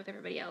wait in line with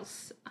everybody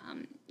else,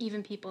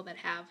 even people that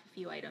have a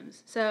few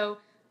items. So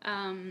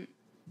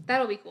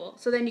that'll be cool.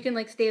 So then you can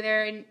like stay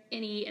there and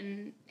eat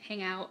and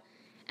hang out.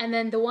 And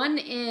then the one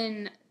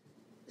in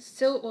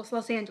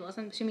Los Angeles,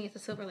 I'm assuming it's a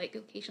Silver Lake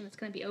location that's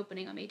going to be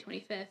opening on May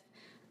 25th.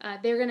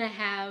 They're going to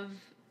have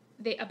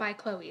a By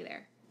Chloe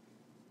there.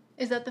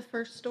 Is that the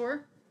first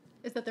store?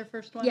 Is that their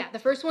first one? Yeah, the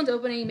first one's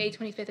opening May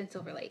 25th in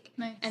Silver Lake.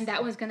 Nice. And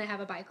that one's going to have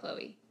a By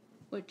Chloe,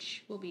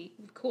 which will be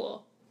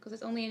cool because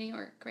it's only in New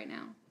York right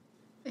now.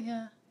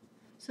 Yeah.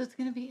 So it's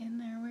going to be in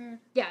there. Weird.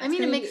 Yeah, I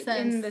mean, it makes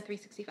sense. In the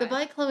 365. The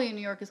By Chloe in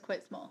New York is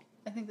quite small.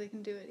 I think they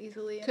can do it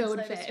easily. So it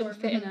would fit. It would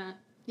fit in a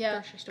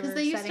grocery store because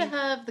they used setting. to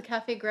have the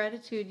Cafe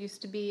Gratitude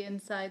used to be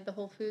inside the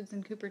Whole Foods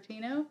in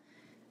Cupertino.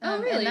 Oh,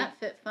 really? And that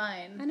fit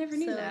fine. I never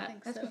knew so that. I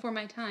think That's so. before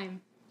my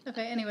time.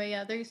 Okay, anyway,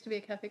 yeah, there used to be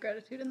a Cafe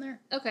Gratitude in there.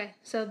 Okay,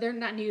 so they're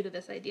not new to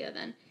this idea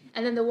then.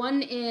 And then the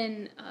one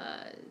in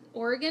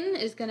Oregon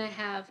is going to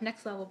have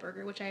Next Level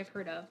Burger, which I've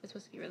heard of. It's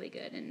supposed to be really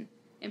good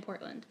in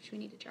Portland, which we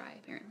need to try,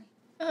 apparently.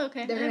 Oh,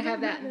 okay. They're going to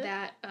have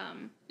that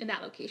in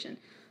that location.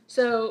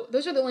 So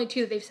those are the only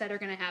two that they've said are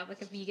going to have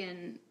like a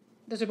vegan.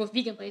 Those are both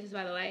vegan places,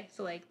 by the way.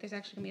 So like, there's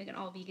actually going to be like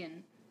an all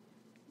vegan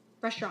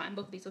restaurant in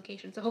both of these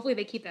locations. So hopefully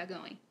they keep that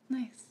going.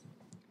 Nice.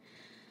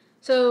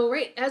 So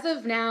as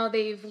of now,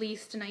 they've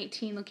leased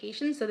 19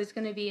 locations. So there's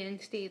going to be in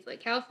states like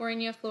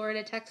California,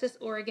 Florida, Texas,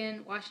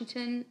 Oregon,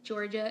 Washington,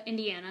 Georgia,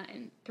 Indiana,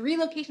 and 3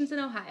 locations in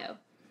Ohio.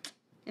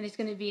 And it's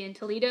going to be in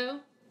Toledo,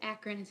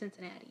 Akron, and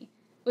Cincinnati,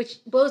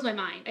 which blows my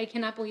mind. I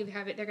cannot believe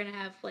they're going to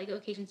have like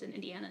locations in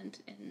Indiana and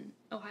in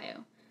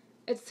Ohio.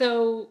 It's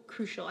so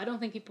crucial. I don't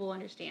think people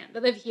understand,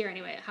 that live here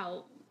anyway,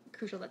 how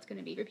crucial that's going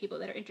to be for people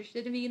that are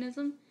interested in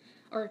veganism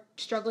or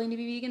struggling to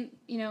be vegan,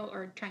 you know,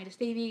 or trying to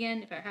stay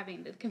vegan, if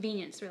having the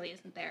convenience really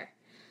isn't there.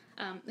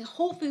 The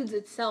Whole Foods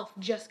itself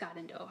just got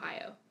into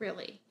Ohio,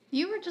 really.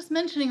 You were just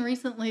mentioning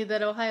recently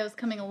that Ohio's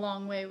coming a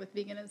long way with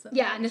veganism.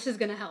 Yeah, and this is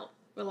going to help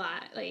a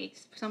lot, like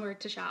somewhere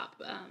to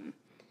shop.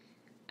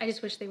 I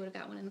just wish they would have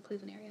got one in the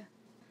Cleveland area.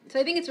 So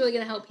I think it's really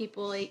going to help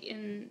people like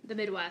in the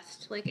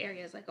Midwest, like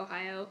areas like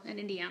Ohio and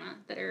Indiana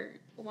that are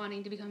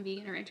wanting to become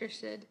vegan or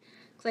interested.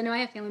 Because I know I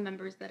have family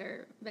members that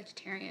are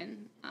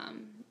vegetarian,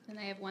 and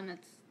I have one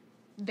that's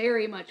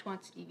very much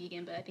wants to be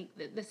vegan, but I think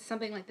that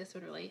something like this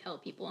would really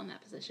help people in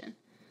that position.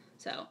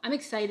 So I'm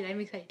excited. I'm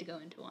excited to go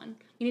into one.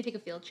 You need to take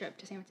a field trip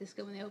to San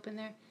Francisco when they open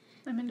there.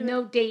 I'm into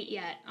No date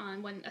yet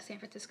on when a San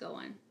Francisco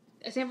one.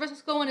 A San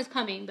Francisco one is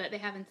coming, but they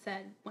haven't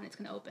said when it's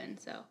going to open,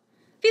 so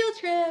field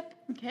trip!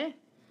 Okay.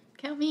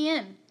 Count me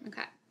in.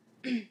 Okay.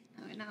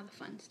 Alright, now the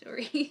fun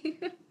story.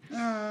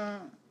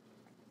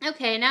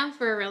 Okay, now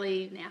for a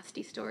really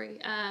nasty story.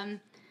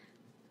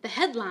 The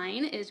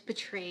headline is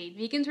Betrayed.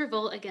 Vegans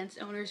revolt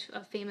against owners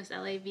of famous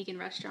LA vegan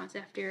restaurants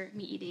after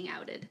meat eating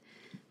outed.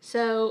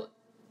 So,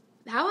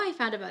 how I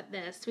found about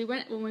this,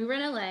 when we were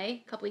in LA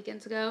a couple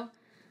weekends ago,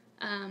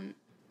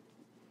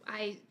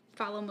 I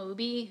follow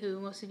Moby, who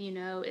most of you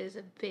know is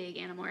a big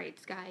animal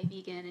rights guy,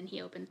 vegan, and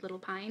he opened Little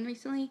Pine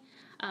recently.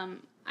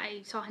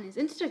 I saw on his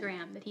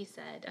Instagram that he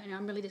said,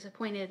 I'm really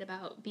disappointed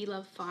about Be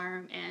Love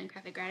Farm and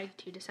Graphic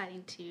Gratitude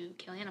deciding to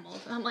kill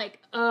animals. And I'm like,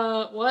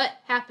 what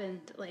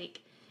happened?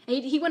 Like,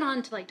 and he went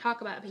on to, like,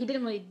 talk about it, but he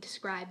didn't really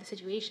describe the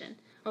situation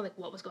or, like,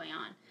 what was going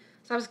on.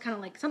 So I was kind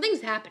of like,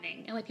 something's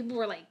happening. And, like, people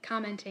were, like,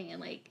 commenting, and,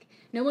 like,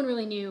 no one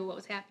really knew what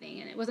was happening.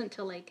 And it wasn't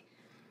until, like,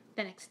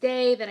 the next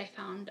day that I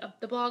found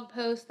the blog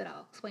post that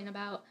I'll explain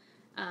about.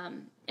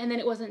 And then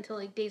it wasn't until,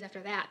 like, days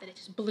after that it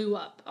just blew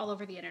up all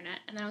over the internet.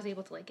 And then I was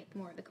able to, like, get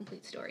more of the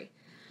complete story.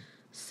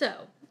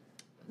 So,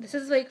 this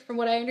is, like, from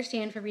what I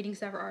understand from reading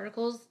several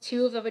articles,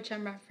 2 of which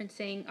I'm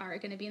referencing are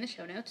going to be in the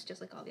show notes, just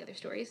like all the other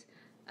stories.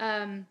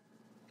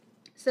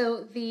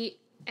 So, the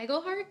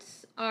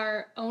Egelharts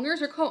are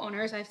owners or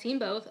co-owners, I've seen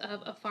both,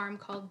 of a farm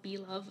called Be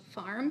Love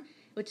Farm,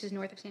 which is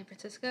north of San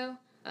Francisco.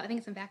 I think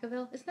it's in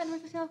Vacaville. Isn't that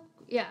north of San?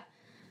 Yeah.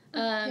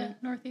 Yeah,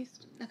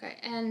 northeast. Okay,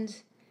 and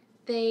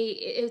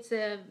it's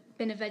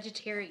been a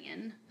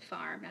vegetarian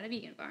farm, not a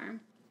vegan farm.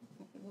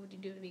 What would you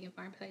do at a vegan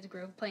farm besides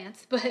grow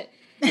plants? But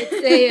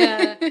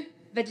it's a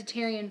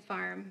vegetarian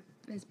farm.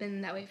 It's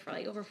been that way for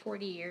like over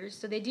 40 years.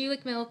 So they do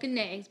like milk and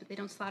eggs, but they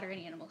don't slaughter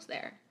any animals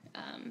there.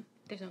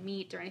 There's no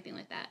meat or anything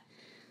like that.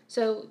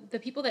 So the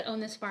people that own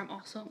this farm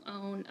also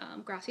own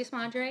Gracias,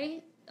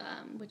 Madre,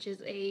 which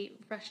is a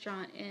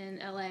restaurant in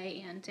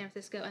LA and San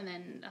Francisco, and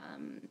then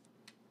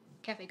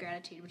Cafe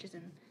Gratitude, which is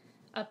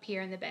up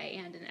here in the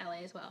Bay and in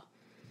LA as well.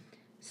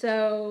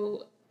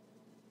 So,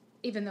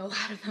 even though a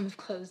lot of them have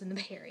closed in the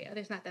Bay Area,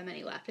 there's not that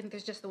many left. I think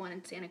there's just the one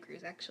in Santa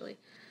Cruz, actually.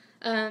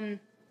 But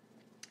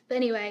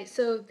anyway,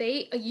 so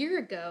a year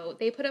ago,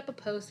 they put up a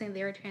post saying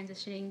they were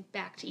transitioning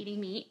back to eating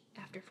meat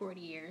after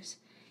 40 years,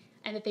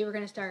 and that they were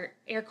going to start,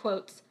 air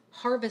quotes,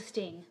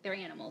 harvesting their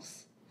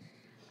animals.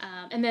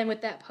 And then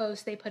with that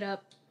post, they put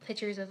up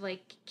pictures of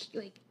like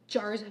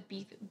jars of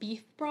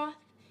beef broth.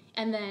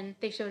 And then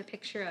they showed a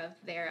picture of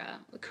their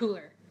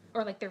cooler,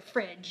 or like their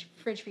fridge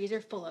freezer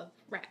full of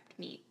wrapped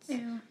meats.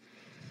 Yeah.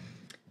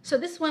 So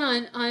this went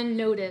on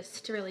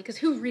unnoticed, really, because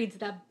who reads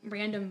that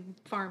random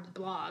farm's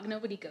blog?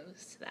 Nobody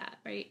goes to that,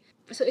 right?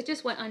 So it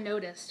just went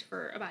unnoticed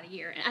for about a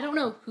year. And I don't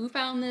know who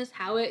found this,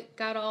 how it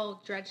got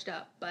all dredged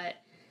up, but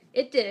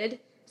it did.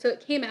 So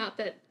it came out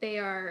that they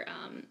are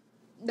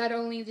not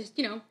only just,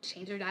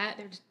 change their diet,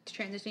 they're just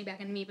transitioning back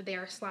into meat, but they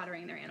are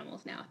slaughtering their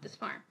animals now at this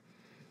farm.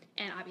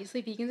 And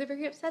obviously vegans are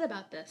very upset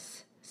about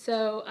this.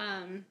 So,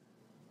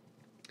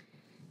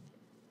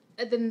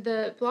 then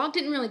the blog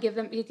didn't give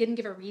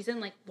a reason,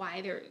 like,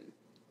 why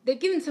they've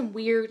given some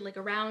weird, like,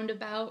 a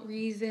roundabout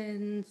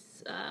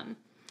reasons,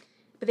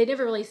 but they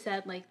never really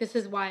said, like, this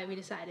is why we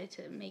decided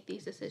to make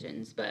these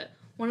decisions. But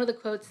one of the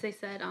quotes they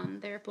said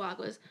on their blog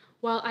was,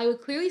 while I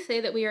would clearly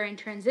say that we are in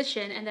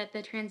transition and that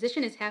the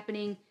transition is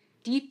happening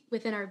deep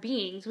within our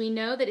beings, we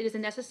know that it is a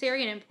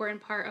necessary and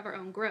important part of our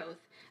own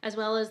growth, as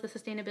well as the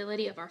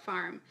sustainability of our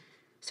farm.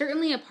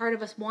 Certainly a part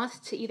of us wants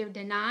to either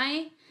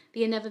deny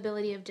the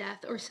inevitability of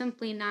death or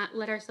simply not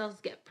let ourselves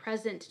get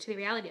present to the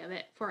reality of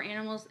it for our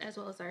animals as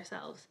well as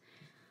ourselves.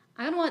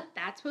 I don't know what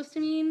that's supposed to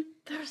mean.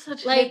 They're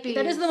such like hippies.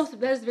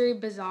 That is very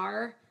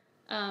bizarre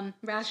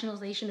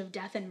rationalization of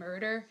death and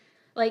murder.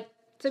 Like,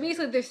 so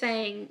basically they're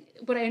saying,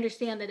 what I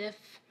understand, that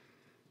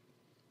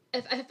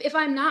if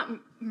I'm not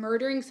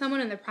murdering someone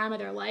in the prime of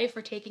their life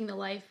or taking the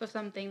life of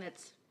something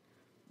that's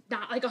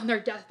not like on their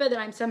deathbed, that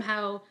I'm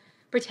somehow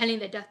pretending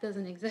that death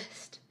doesn't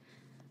exist,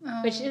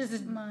 which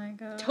is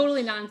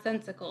totally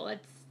nonsensical.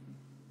 It's,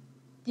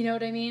 you know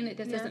what I mean? It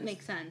just doesn't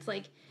make sense.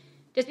 Like,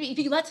 just if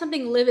you let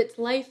something live its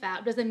life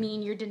out, doesn't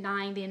mean you're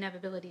denying the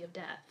inevitability of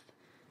death.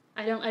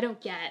 I don't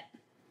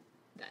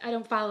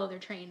follow their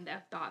train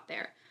of thought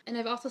there. And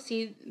I've also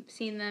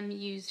seen them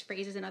use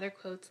phrases and other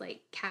quotes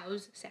like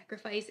cow's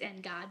sacrifice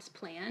and God's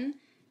plan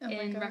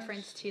in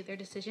reference to their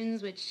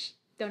decisions, which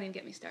don't even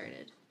get me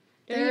started.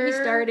 Don't get me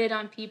started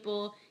on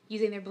people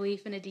using their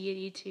belief in a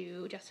deity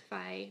to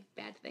justify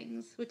bad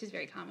things, which is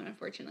very common,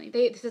 unfortunately.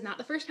 This is not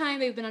the first time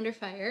they've been under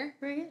fire.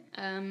 Right.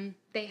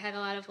 They had a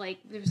lot of,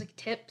 there was,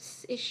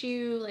 tips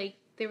issue,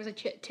 there was a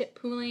tip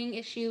pooling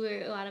issue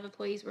where a lot of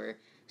employees were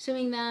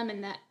suing them,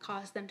 and that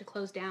caused them to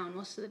close down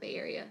most of the Bay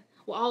Area.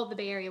 Well, all of the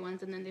Bay Area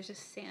ones, and then there's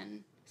just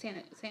Santa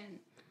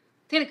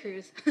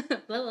Cruz.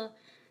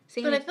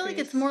 But I feel like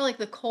it's more like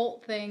the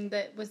cult thing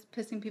that was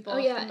pissing people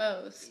off the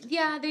most.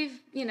 Yeah, they've,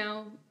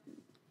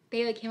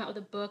 they came out with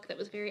a book that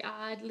was very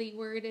oddly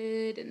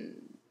worded,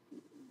 and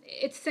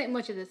it's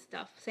much of this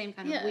stuff, same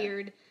kind of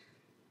weird,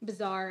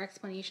 bizarre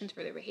explanations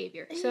for their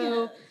behavior.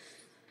 So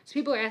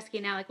people are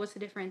asking now, what's the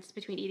difference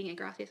between eating at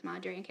Gracias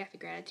Madre and Cafe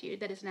Gratitude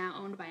that is now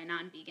owned by a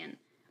non-vegan,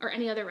 or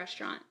any other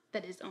restaurant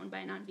that is owned by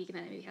a non-vegan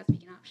that maybe has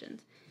vegan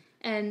options?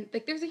 And,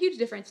 there's a huge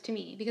difference to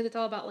me, because it's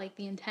all about,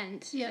 the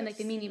intent and,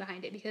 the meaning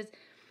behind it, because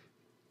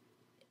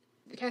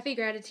Cafe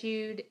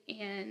Gratitude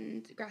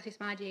and Gracias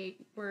Madre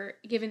were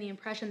given the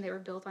impression they were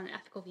built on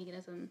ethical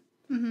veganism.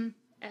 Mm-hmm.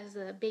 as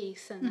a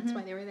base, and that's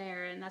why they were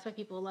there, and that's why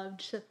people loved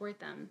to support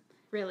them,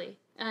 really.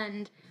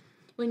 And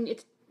when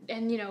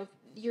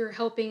you're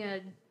helping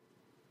a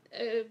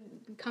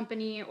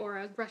company or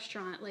a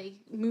restaurant like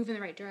move in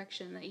the right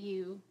direction that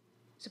you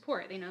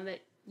support, that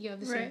you have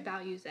the same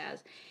values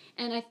as.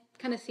 And I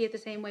kind of see it the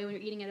same way when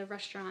you're eating at a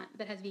restaurant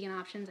that has vegan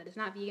options, that is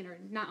not vegan or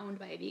not owned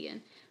by a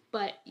vegan,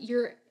 but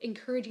you're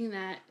encouraging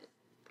that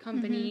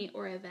company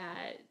or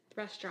that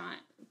restaurant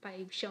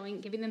by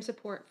giving them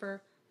support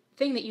for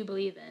thing that you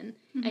believe in,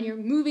 and you're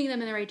moving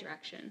them in the right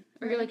direction,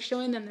 or you're like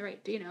showing them the right,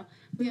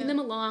 moving them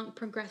along,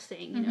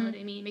 progressing, you know what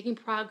I mean, making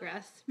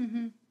progress.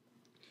 And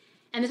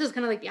this is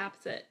kind of like the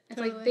opposite. It's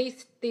like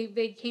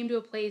they came to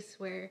a place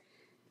where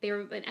they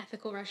were an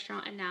ethical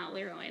restaurant, and now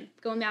they're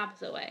going the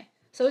opposite way.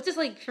 So it's just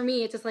like, for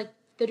me, it's just like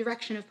the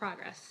direction of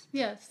progress.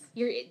 Yes.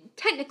 You're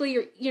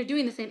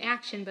doing the same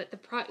action, but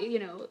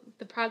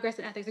the progress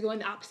and ethics are going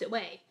the opposite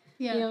way.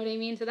 Yeah. You know what I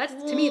mean? So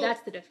to me,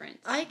 that's the difference.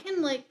 I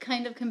can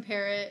kind of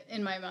compare it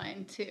in my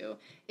mind too.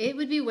 It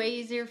would be way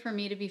easier for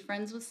me to be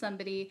friends with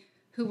somebody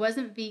who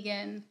wasn't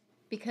vegan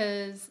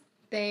because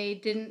they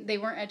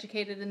weren't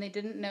educated and they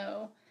didn't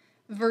know,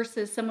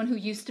 versus someone who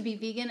used to be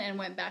vegan and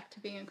went back to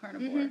being a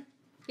carnivore.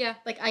 Yeah.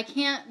 I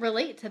can't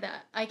relate to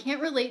that. I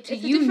can't relate to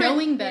you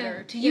knowing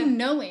better, to you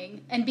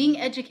knowing and being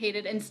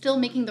educated and still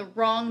making the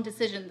wrong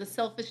decision, the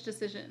selfish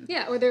decision.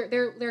 Yeah, or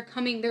they're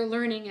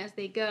learning as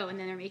they go, and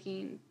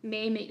then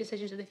may make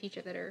decisions in the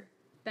future that are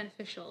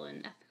beneficial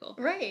and ethical.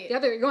 Right.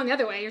 You're going the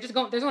other way. You're just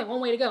going, there's only one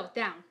way to go,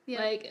 down.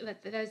 Yeah.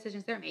 The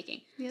decisions they're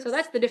making. Yes. So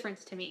that's the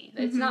difference to me.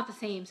 It's not the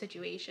same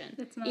situation.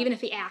 It's not. Even if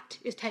the act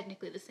is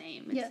technically the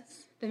same.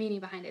 The meaning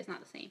behind it is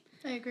not the same.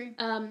 I agree.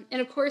 And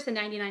of course, the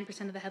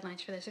 99% of the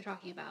headlines for this are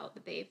talking about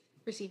that they've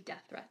received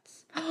death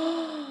threats.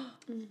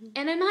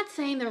 And I'm not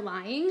saying they're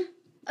lying.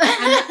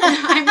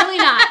 I'm really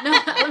not. No,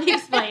 let me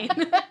explain.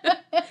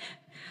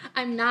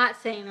 I'm not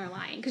saying they're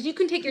lying, because you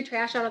can take your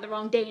trash out on the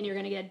wrong day and you're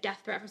going to get a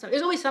death threat from someone.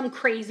 There's always some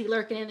crazy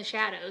lurking in the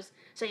shadows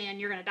saying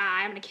you're going to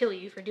die, I'm going to kill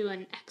you for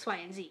doing X, Y,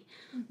 and Z.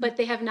 But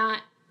they have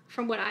not,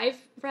 from what I've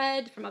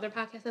read, from other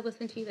podcasts I've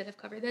listened to that have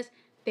covered this,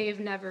 they've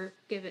never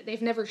given any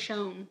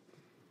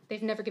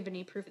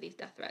proof of these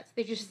death threats.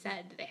 They've just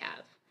said that they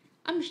have.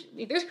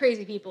 There's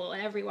crazy people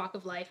in every walk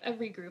of life,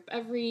 every group,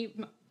 every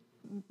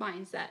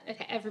mindset.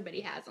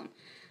 Everybody has them.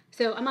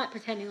 So I'm not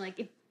pretending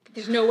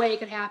there's no way it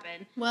could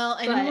happen. Well,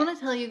 I don't want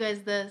to tell you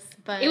guys this,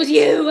 but... It was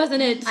you,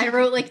 wasn't it? I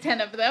wrote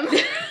 10 of them.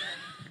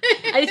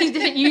 I just use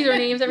different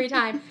usernames every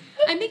time.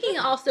 I'm thinking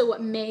also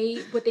what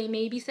they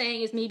may be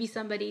saying is maybe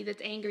somebody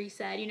that's angry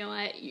said, you know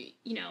what,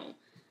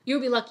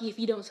 you'll be lucky if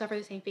you don't suffer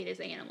the same fate as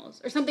the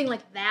animals. Or something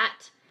like that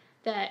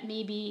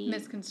maybe...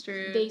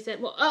 misconstrued. They said,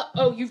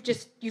 well, you've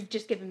just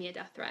given me a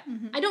death threat.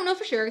 I don't know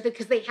for sure,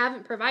 because they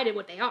haven't provided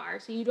what they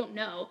are, so you don't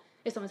know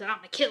if someone said, I'm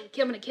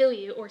going to kill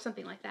you, or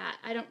something like that.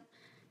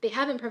 They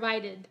haven't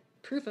provided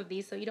proof of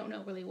these, so you don't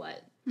know really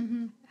what.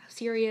 How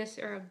serious,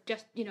 or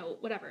just,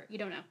 whatever. You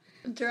don't know.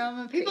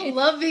 Drama. People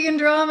love vegan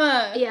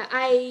drama. Yeah,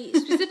 I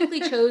specifically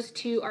chose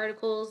 2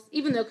 articles,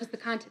 even though, because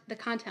the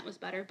content was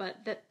better,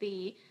 but that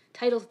the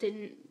titles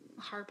didn't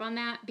harp on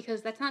that,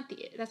 because that's not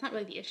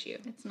really the issue.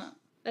 It's not.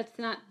 That's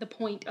not the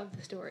point of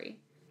the story.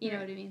 You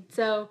know what I mean?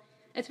 So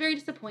it's very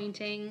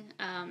disappointing.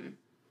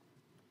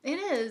 It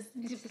is.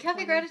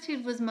 Cafe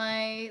Gratitude was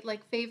my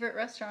favorite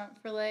restaurant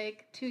for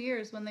 2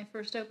 years when they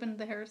first opened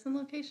the Harrison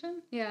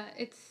location. Yeah,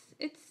 it's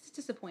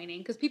disappointing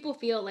because people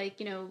feel they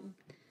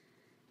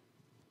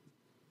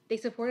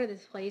supported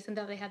this place and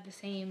thought they had the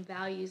same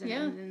values,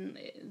 and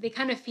they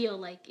kind of feel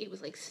like it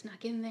was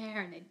snuck in there,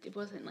 and it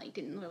wasn't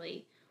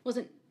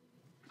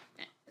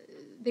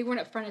they weren't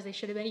upfront as they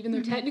should have been, even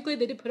though technically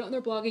they did put it on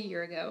their blog a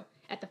year ago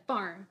at the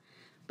farm,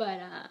 but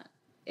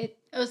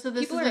so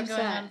this has been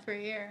going on for a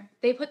year.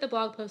 They put the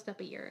blog post up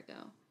a year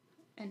ago,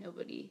 and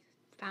nobody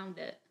found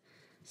it.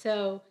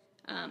 So,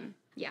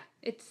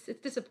 it's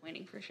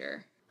disappointing for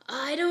sure.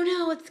 I don't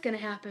know what's gonna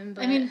happen,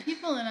 but... I mean,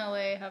 people in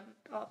LA have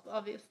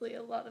obviously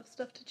a lot of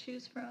stuff to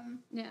choose from.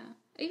 Yeah.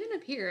 Even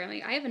up here,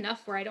 I have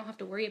enough where I don't have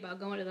to worry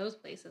about going to those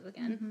places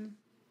again.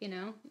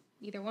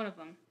 Either one of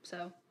them,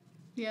 so...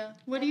 Yeah.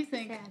 What do you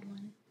think? Sad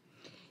one.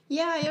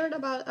 Yeah, I heard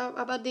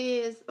about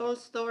this whole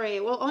story.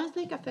 Well,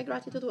 honestly, Cafe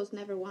Gratitude was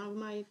never one of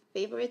my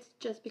favorites,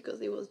 just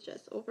because it was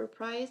just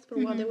overpriced for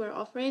what they were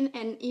offering,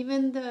 and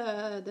even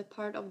the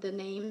part of the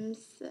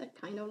names,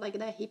 kind of like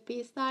the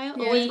hippie style,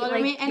 always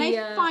bothered me, and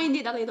I find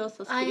it a little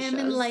suspicious. I am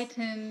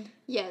enlightened.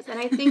 Yes, and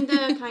I think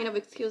the kind of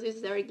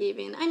excuses they're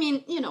giving. I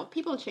mean,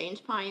 people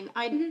change, fine.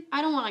 I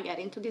don't want to get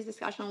into this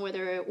discussion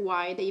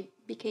why they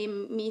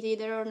became meat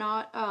eater or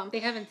not. They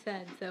haven't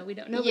said, so we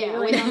don't know. Yeah,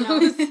 really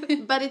knows.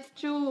 But it's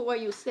true what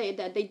you say,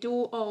 that they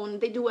do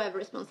have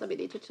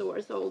responsibility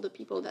towards all the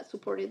people that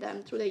supported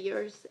them through the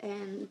years,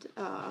 and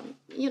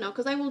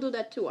because I will do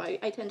that too.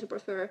 I tend to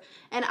prefer,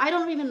 and I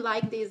don't even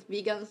like this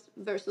vegans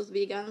versus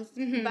vegans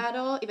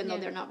battle, even though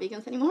they're not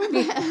vegans anymore.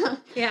 But,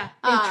 they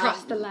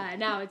crossed the line.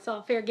 Now it's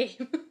all fair game.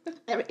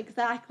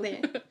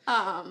 Exactly.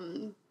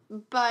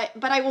 but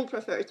I will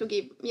prefer to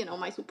give,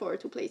 my support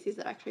to places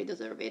that actually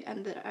deserve it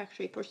and that are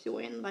actually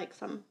pursuing like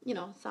some,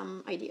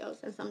 some ideas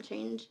and some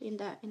change in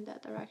that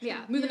direction.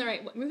 Yeah, moving the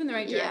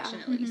right direction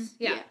at least.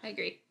 Yeah, I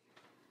agree.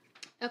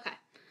 Okay,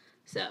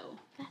 so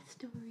that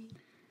story.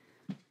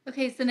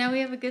 Okay, so now we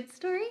have a good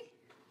story?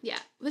 Yeah,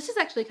 this is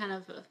actually kind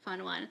of a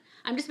fun one.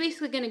 I'm just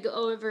basically going to go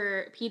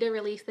over PETA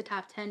released the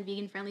top 10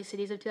 vegan-friendly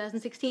cities of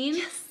 2016.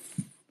 Yes!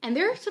 And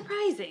they're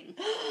surprising.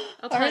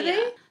 I'll tell Are they?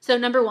 you. So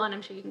number 1,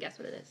 I'm sure you can guess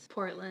what it is.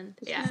 Portland.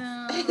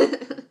 Yeah.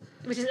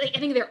 Which is, like, I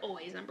think they're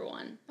always number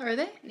 1. Are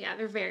they? Yeah,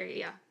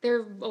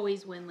 they're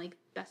always win, like,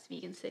 best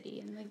vegan city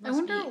and, like, I most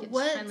wonder friendly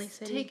what's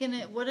city. taken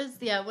it, what is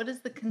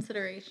the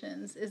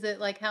considerations? Is it,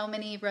 like, how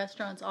many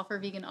restaurants offer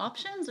vegan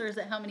options, or is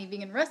it how many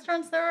vegan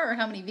restaurants there are, or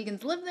how many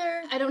vegans live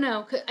there? I don't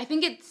know. I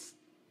think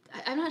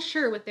I'm not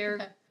sure what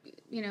their,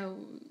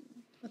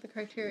 What the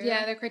criteria?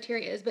 Yeah, their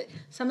criteria is, but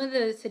some of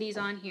the cities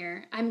on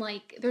here, I'm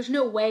like, there's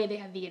no way they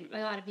have a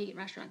lot of vegan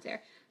restaurants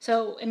there.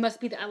 So it must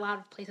be that a lot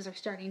of places are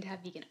starting to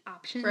have vegan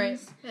options. Right.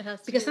 It has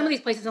to because some of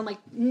these places, I'm like,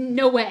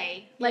 no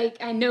way. Like,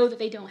 I know that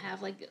they don't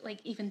have like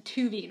even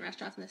 2 vegan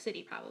restaurants in the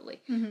city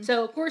probably. Mm-hmm.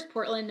 So of course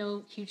Portland,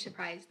 no huge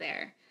surprise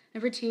there.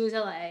 Number 2 is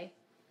LA.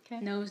 Okay.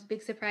 No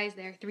big surprise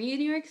there. 3 is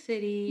New York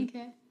City.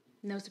 Okay.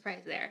 No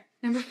surprise there.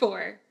 Number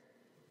 4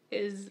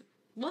 is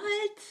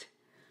what?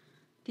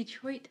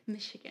 Detroit,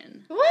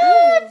 Michigan.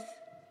 What?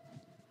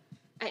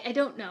 I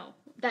don't know.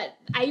 That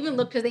I even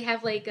looked because they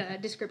have like a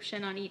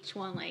description on each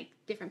one, like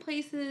different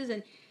places,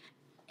 and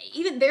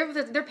even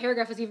their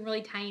paragraph was even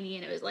really tiny,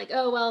 and it was like,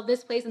 oh well,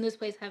 this place and this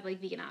place have like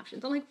vegan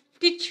options. I'm like,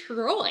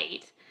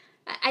 Detroit.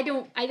 I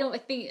don't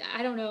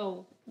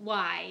know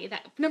why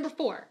that number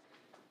 4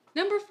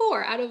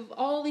 out of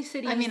all these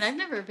cities. I mean, I've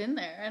never been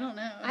there. I don't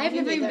know. I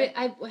haven't even been.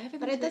 I haven't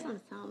but been. It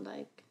doesn't sound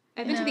like.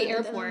 I've been to the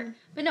airport,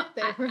 but no,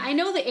 I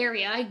know the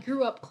area. I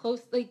grew up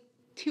close, like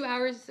 2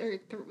 hours or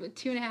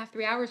 2.5,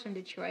 3 hours from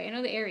Detroit. I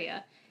know the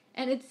area,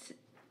 and it's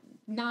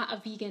not a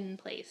vegan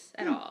place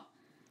at all.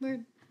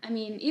 Weird. I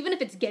mean, even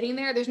if it's getting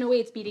there, there's no way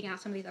it's beating out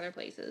some of these other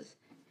places.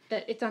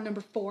 That it's on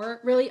number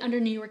 4, really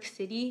under New York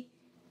City.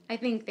 I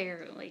think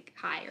they're like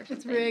high or something.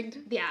 It's rigged.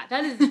 Yeah,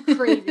 that is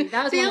crazy.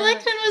 That was the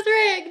election was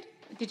rigged.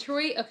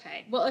 Detroit.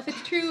 Okay, well if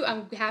it's true,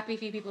 I'm happy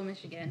for you people in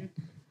Michigan,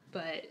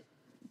 but.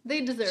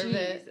 They deserve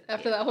it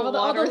after that whole all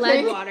water the lead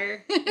thing.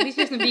 water. At least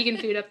there's some vegan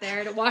food up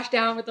there to wash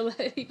down with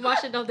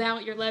wash it all down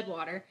with your lead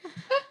water.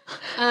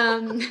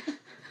 And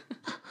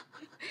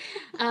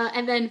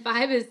then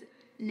 5 is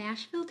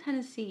Nashville,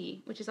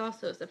 Tennessee, which is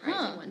also a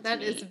surprising one to that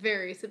me. is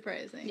very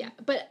surprising. Yeah,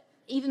 but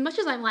even much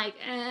as I'm like,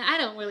 I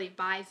don't really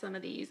buy some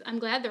of these, I'm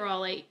glad they're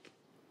all like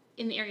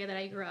in the area that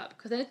I grew up,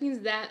 because that means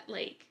that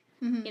like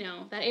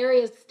that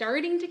area is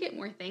starting to get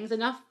more things,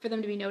 enough for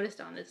them to be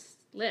noticed on this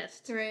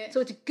list. Right. So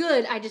it's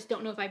good. I just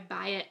don't know if I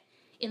buy it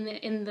in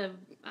the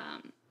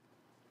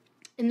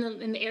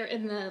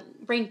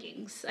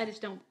rankings. I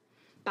just don't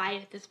buy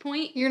it at this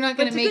point. You're not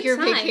going to make your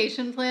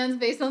vacation plans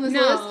based on this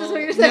list, is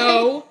what you're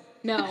saying?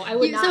 No, I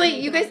would not. So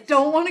wait, you guys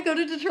don't want to go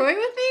to Detroit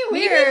with me?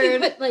 Weird. Maybe if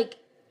you put like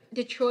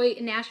Detroit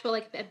and Nashville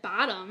like at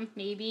bottom,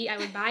 maybe I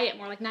would buy it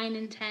more like 9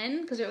 and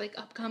 10 because they're like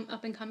up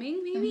and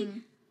coming, maybe. Mm-hmm.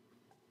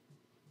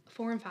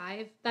 4 and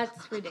 5,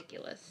 that's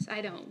ridiculous.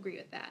 I don't agree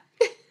with that.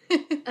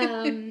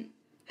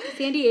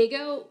 San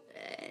Diego,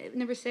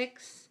 number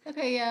 6.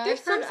 Okay, yeah.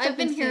 I've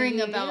been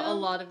hearing about a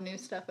lot of new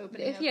stuff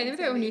opening up. Yeah,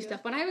 there were new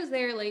stuff. When I was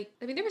there,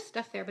 there was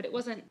stuff there, but it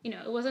wasn't,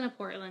 it wasn't a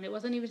Portland. It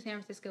wasn't even San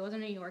Francisco. It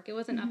wasn't New York. It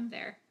wasn't up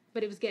there.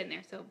 But it was getting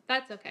there, so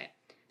that's okay.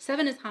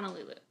 7 is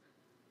Honolulu,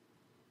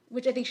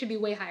 which I think should be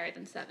way higher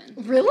than 7.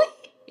 Really?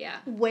 Yeah.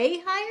 Way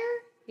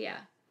higher? Yeah.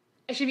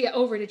 It should be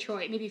over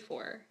Detroit, maybe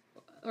 4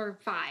 or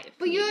 5.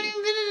 But maybe. You haven't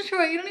even been to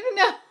Detroit. You don't even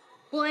know.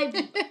 Well,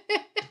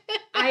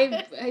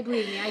 I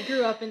believe me, I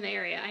grew up in the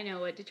area. I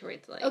know what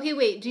Detroit's like. Okay,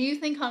 wait. Do you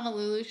think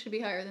Honolulu should be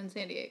higher than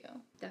San Diego?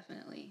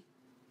 Definitely.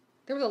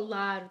 There was a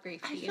lot of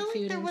great vegan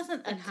food there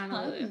wasn't in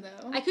Honolulu.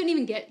 Though. I couldn't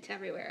even get to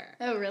everywhere.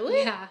 Oh,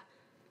 really? Yeah.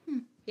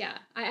 Yeah.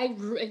 I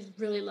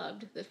really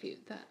loved the food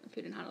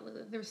in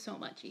Honolulu. There was so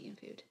much vegan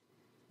food.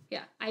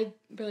 Yeah. I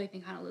really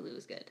think Honolulu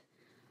is good.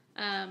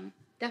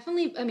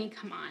 Definitely, I mean,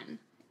 come on.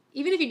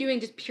 Even if you're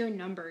doing just pure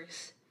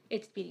numbers,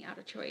 it's beating out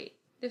Detroit.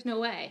 There's no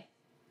way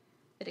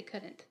that it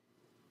couldn't.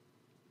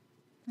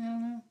 I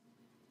don't know.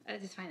 I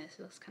just find this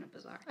looks kind of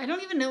bizarre. I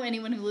don't even know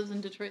anyone who lives in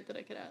Detroit that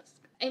I could ask.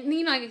 And,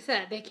 like I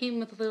said, they came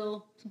with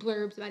little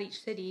blurbs about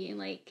each city, and,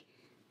 like,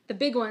 the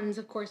big ones,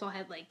 of course, all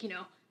had, like,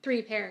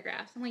 3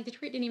 paragraphs. I'm like,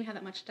 Detroit didn't even have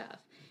that much stuff.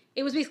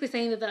 It was basically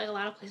saying that a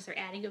lot of places are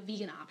adding a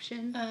vegan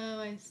option. Oh,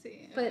 I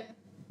see. Okay.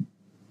 But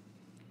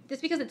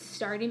just because it's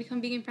starting to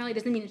become vegan-friendly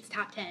doesn't mean it's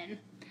top 10.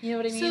 You know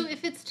what I mean? So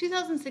if it's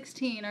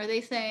 2016, are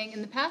they saying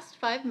in the past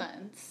 5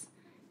 months,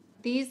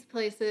 these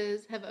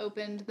places have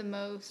opened the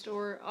most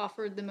or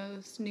offered the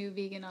most new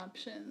vegan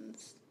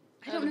options?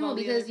 I don't know,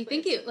 because you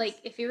think it, like,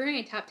 if you're in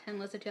a top 10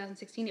 list of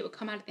 2016, it would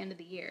come out at the end of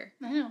the year.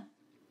 I know.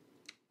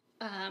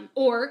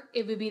 Or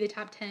it would be the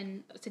top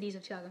 10 cities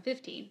of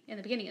 2015 in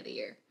the beginning of the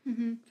year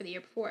for the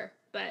year before.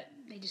 But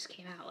they just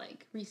came out,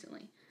 like,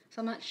 recently.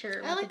 So I'm not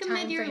sure I what like the a time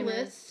mid-year frame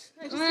list. is.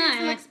 I just need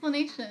some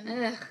explanation.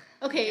 Ugh,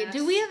 Okay, I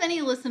do we guess. have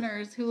any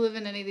listeners who live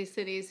in any of these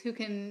cities who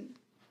can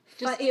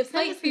just Fight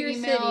send us for an your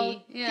email?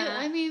 city.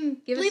 Yeah.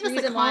 Give us us a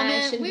reason why I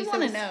comment. shouldn't We be so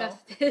want to know.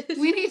 disgusted.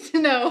 We need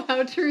to know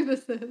how true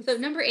this is. So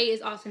number 8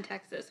 is Austin,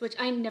 Texas, which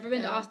I've never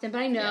been to Oh, Austin, but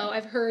I know yeah.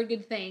 I've heard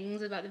good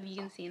things about the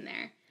vegan scene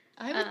there.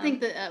 I would think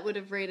that would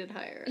have rated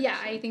higher. Yeah,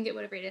 actually. I think it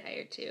would have rated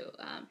higher too.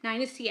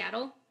 9 is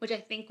Seattle, which I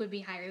think would be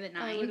higher than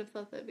 9. I would have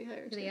thought that'd be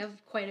higher too. They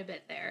have quite a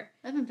bit there.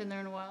 I haven't been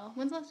there in a while.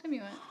 When's the last time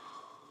you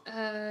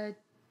went?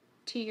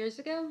 2 years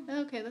ago.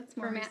 Okay, that's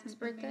more For recent Matt's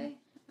than me. birthday.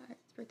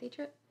 His birthday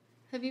trip.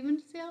 Have you been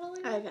to Seattle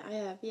lately? I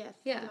have, yes.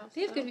 Yeah,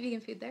 they have good vegan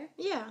food there.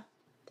 Yeah,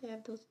 they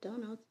have those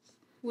donuts.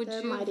 Would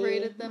They're you have mighty-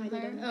 rated them mighty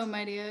higher? donuts. Oh,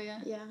 Mighty, yeah.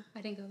 Yeah.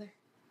 I didn't go there.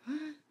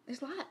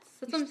 There's lots.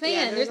 That's what I'm saying.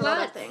 Yeah, there's a lot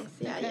lots. of things.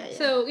 Yeah, Okay. yeah.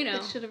 So, you know.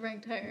 It should have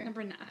ranked higher.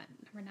 Number 9.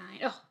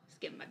 Oh, it's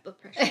giving my blood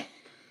pressure.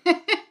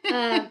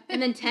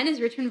 And then 10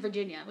 is Richmond,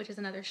 Virginia, which is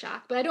another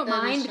shock. But I don't That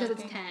is mind because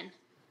it's shocking. 10.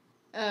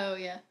 Oh,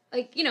 yeah.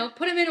 Like, you know,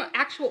 put them in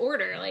actual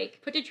order. Like,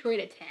 put Detroit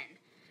at 10.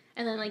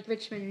 And then, like,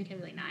 Richmond can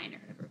be, like, 9 or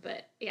whatever.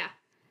 But, yeah.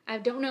 I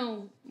don't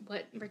know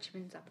what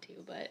Richmond's up to,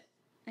 but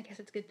I guess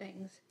it's good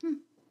things.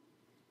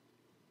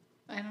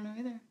 I don't know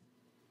either.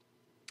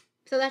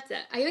 So that's it.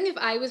 I think if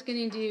I was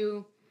going to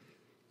do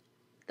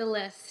the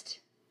list...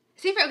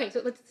 so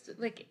let's address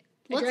make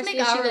the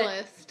issue our that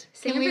list.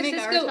 San Can we make our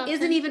Francisco top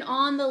isn't 10? even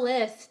on the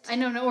list. I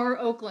don't know, or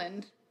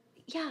Oakland.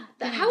 Yeah,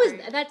 I how is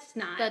agree. that? That's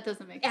not That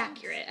doesn't make sense.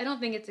 accurate. I don't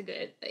think it's a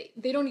good...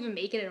 They don't even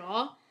make it at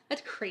all.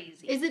 That's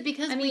crazy. Is it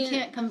because I we mean-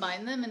 can't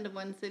combine them into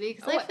one city?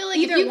 Because Oh, I feel like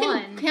either if you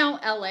one. can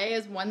count LA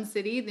as one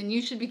city, then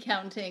you should be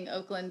counting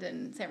Oakland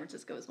and San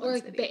Francisco as one Or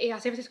like city.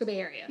 San Francisco Bay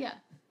Area. Yeah.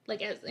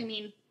 Like,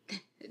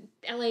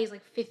 LA is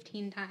like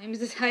 15 times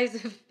the size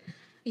of,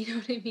 you know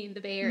what I mean,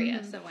 the Bay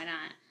Area, so why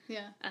not?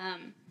 Yeah.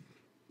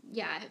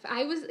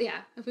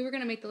 If we were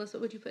going to make the list,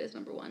 what would you put as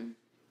number 1?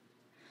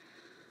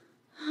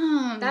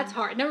 Hmm. That's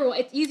hard. Number 1,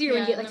 it's easier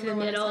when you get like to the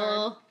number one is hard.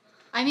 middle.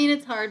 I mean,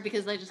 it's hard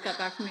because I just got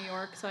back from New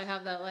York, so I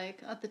have that,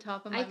 like, at the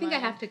top of my I think mind.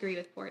 I have to agree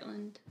with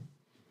Portland.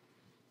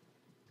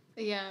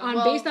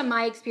 Yeah. Based on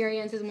my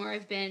experiences and where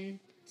I've been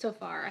so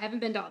far. I haven't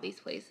been to all these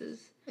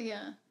places,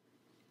 Yeah.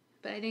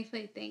 but I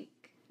definitely think,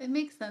 It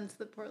makes sense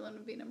that Portland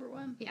would be number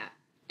 1. yeah.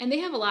 And they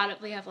have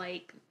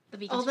like the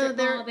vegan Although strip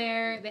mall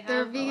there. They have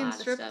Their a vegan lot of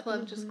strip stuff.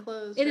 club just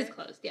closed. It is right?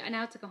 closed, yeah.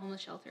 Now it's like a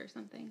homeless shelter or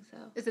something, so.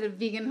 Is it a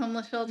vegan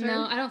homeless shelter?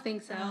 No, I don't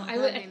think so. Oh, I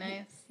that'd be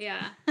nice.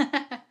 Yeah,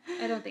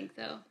 I don't think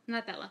so. I'm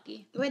not that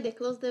lucky. Wait, they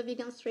closed the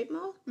vegan strip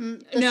mall?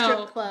 The No,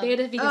 strip club. they had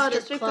a vegan Oh, strip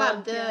the strip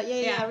club.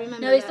 Yeah. I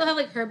remember. No, they that. still have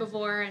like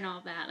herbivore and all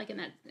that, like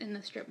in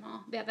the strip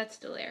mall. Yeah, that's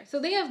still there. So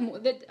they have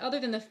more. Other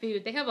than the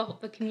food, they have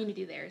the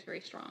community there is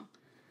very strong.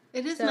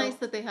 It is So- nice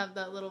that they have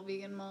that little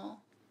vegan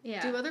mall.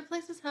 Yeah. Do other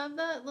places have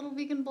that little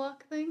vegan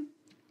block thing?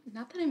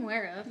 Not that I'm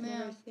aware of. Yeah.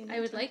 Never seen I it.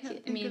 would like Can't to.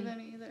 I think of mean,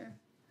 any either.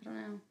 I don't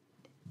know.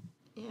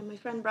 Yeah, my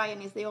friend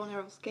Brian is the owner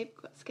of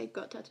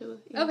Scapegoat Tattoo.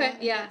 in Okay,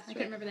 the- yeah, that I strip.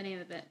 can't remember the name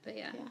of it, but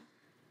yeah. Yeah.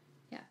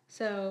 Yeah.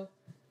 So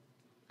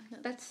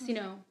that's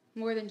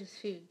more than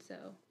just food. So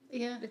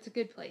Yeah. it's a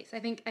good place. I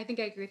think I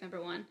agree with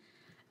number 1.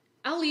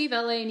 I'll leave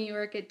LA, New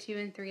York at 2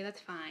 and 3. That's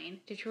fine.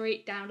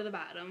 Detroit down to the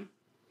bottom.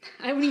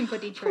 I wouldn't even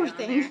put Detroit on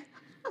thing. there.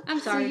 I'm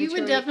So sorry. you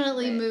would Detroit,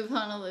 definitely but move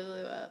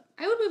Honolulu up.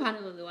 I would move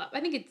Honolulu up. I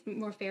think it's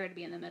more fair to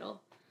be in the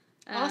middle.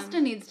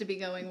 Austin needs to be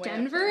going way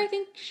Denver, up there. I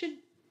think, should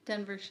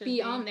Denver should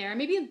be on there.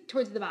 Maybe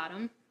towards the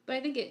bottom, but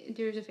I think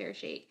there's a fair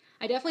shake.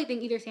 I definitely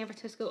think either San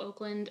Francisco,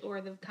 Oakland, or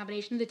the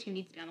combination of the two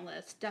needs to be on the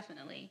list.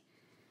 Definitely.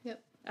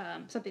 Yep.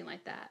 Something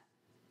like that.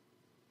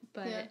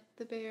 But Yeah,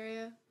 the Bay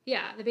Area.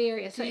 yeah, the Bay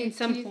Area so in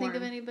some do you form. think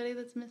of anybody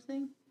that's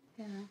missing?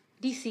 Yeah.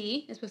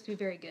 DC is supposed to be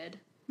very good.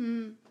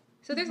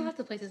 So there's lots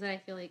of places that I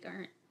feel like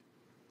aren't.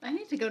 I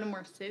need to go to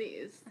more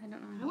cities. I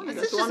don't I know. wanna here.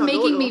 go This is to just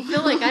Honolulu. making me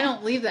feel like I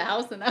don't leave the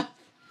house enough.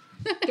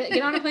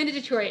 Get on a plane to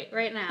Detroit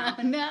right now.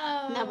 Oh,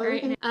 no. No, but we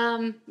Right.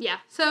 can- Yeah.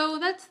 So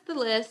that's the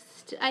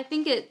list. I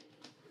think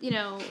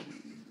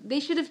they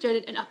should have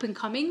started an up and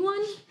coming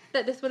one.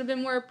 That this would have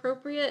been more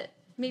appropriate.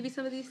 Maybe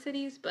some of these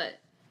cities, but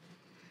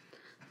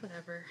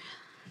whatever.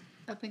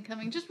 Up and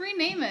coming. Just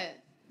rename it.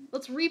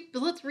 Let's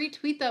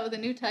retweet that with a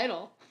new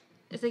title.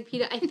 It's like,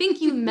 Peter, I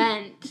think you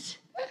meant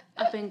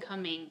up and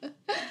coming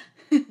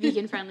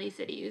vegan friendly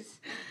cities.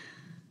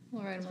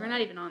 We'll write 'em We're all.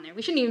 not even on there.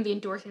 We shouldn't even be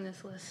endorsing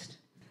this list.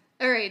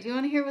 All right. Do you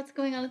want to hear what's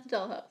going on at the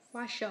dollhouse?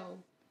 Washoe.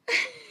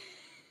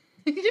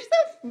 You're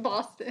so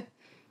Boston.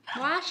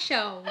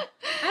 Washoe.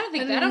 I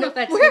don't I know if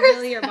that's where is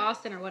Philly or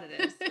Boston or what it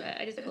is, but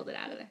I just pulled it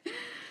out of there.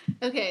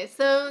 Okay,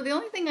 so the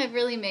only thing I've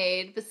really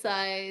made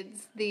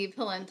besides the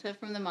polenta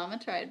from the Mama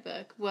Tried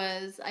book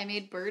was I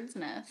made bird's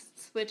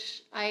nests,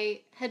 which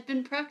I had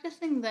been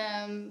practicing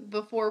them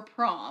before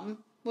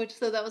prom,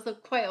 so that was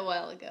quite a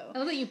while ago. I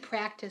love that you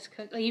practice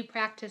you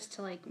practice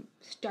to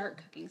start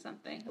cooking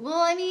something. Well,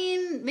 I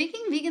mean,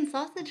 making vegan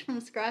sausage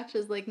from scratch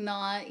is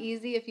not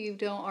easy if you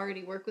don't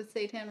already work with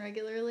seitan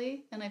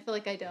regularly, and I feel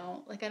like I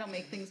don't. I don't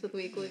make things with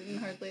wheat gluten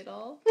hardly at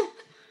all.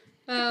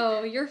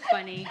 Oh, you're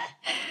funny.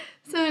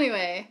 So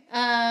anyway,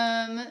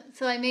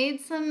 so I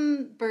made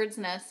some bird's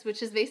nests,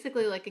 which is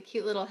basically like a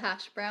cute little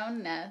hash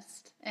brown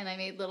nest, and I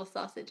made little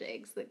sausage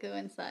eggs that go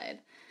inside.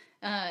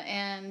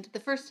 And the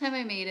first time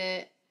I made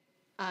it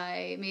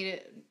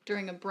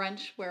during a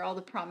brunch where all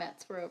the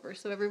promettes were over,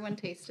 so everyone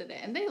tasted it,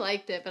 and they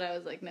liked it, but I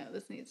was like, no,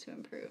 this needs to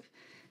improve.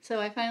 So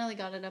I finally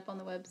got it up on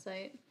the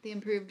website, the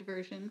improved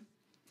version.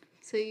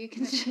 So you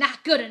can... It's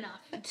not good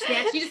enough.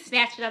 You just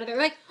snatched it out of their...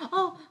 Like,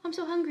 oh, I'm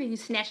so hungry. And you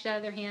snatched it out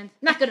of their hands.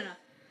 Not good enough.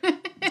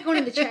 It's going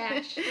in the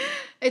trash.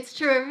 It's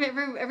true.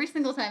 Every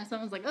single time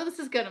someone's like, oh, this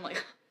is good, I'm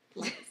like,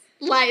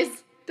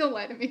 lies. Don't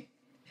lie to me.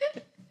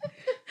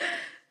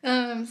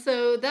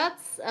 So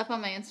that's up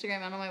on my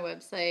Instagram and on my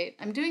website.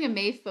 I'm doing a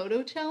May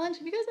photo challenge.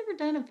 Have you guys ever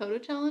done a photo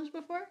challenge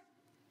before?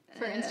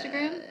 For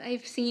Instagram?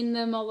 I've seen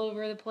them all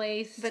over the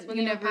place. But when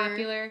you they were never...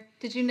 popular.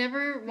 Did you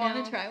never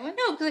want to try one?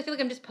 No, because I feel like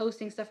I'm just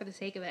posting stuff for the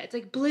sake of it. It's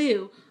like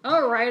blue.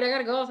 All right, I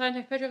gotta go outside and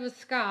take a picture of the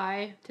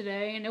sky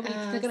today, and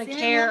nobody's gonna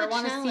care or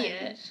want to see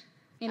it.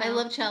 You know? I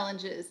love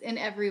challenges in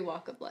every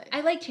walk of life. I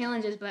like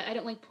challenges, but I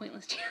don't like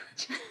pointless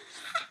challenges.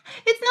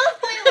 It's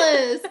not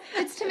pointless.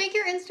 It's to make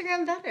your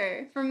Instagram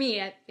better. For me,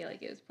 I feel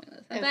like it was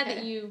pointless. I'm glad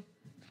that you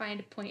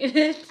find a point in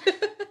it.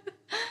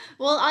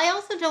 Well, I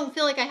also don't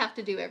feel like I have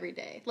to do every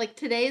day. Like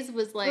today's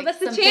was like that's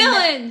the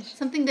challenge.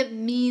 Something that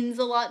means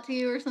a lot to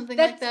you or something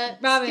like that.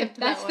 Robin,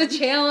 that's the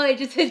challenge.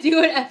 Is to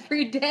do it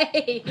every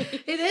day.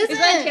 It isn't. It's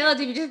not a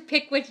challenge if you just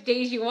pick which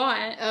days you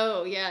want.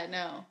 Oh yeah,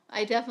 no.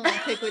 I definitely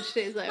pick which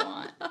days I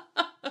want.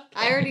 Okay.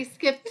 I already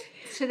skipped.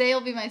 Today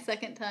will be my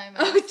second time.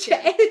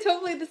 It's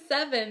totally the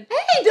 7.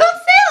 Hey, don't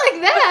say it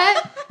like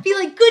that. Be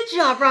like, good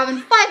job, Robin.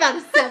 5 out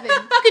of 7.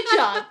 Good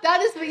job.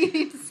 That is what you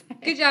need to say.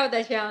 Good job with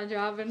that challenge,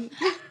 Robin.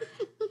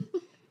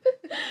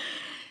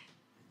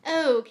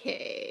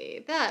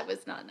 Okay, that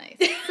was not nice.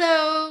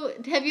 So,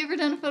 have you ever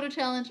done a photo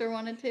challenge or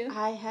wanted to?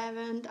 I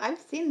haven't. I've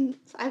seen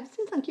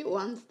some cute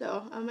ones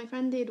though. My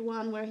friend did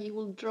one where he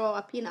will draw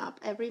a pin-up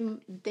every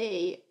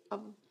day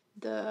of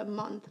the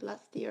month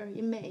last year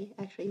in May.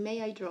 Actually,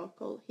 May I draw.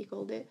 He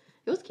called it.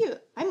 It was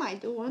cute. I might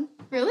do one.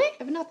 Really?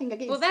 I have nothing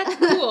against. Well, that's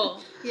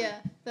cool. Yeah,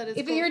 that is.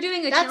 If cool. you're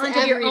doing a challenge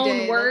of your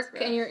own work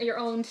and your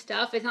own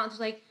stuff, it's not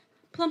just like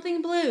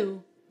something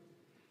blue,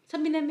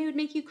 something that would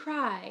make you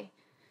cry.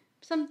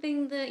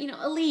 Something that,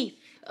 a leaf.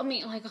 I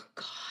mean, like, oh,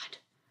 God.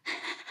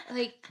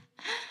 Like,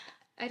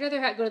 I'd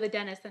rather go to the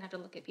dentist than have to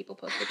look at people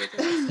post pictures of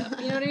this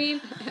stuff. You know what I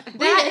mean?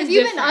 That is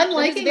different. That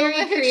is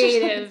very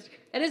creative.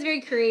 That is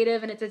very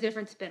creative, and it's a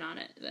different spin on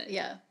it. But.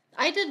 Yeah.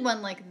 I did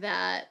one like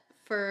that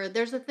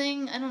there's a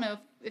thing, I don't know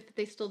if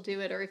they still do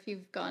it or if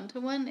you've gone to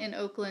one in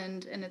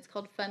Oakland, and it's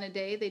called Fun a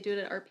Day. They do it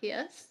at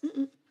RPS.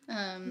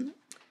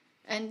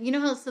 And you know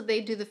how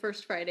they do the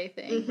first Friday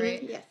thing,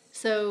 right? Yes.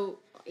 So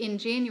in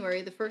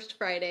January, the first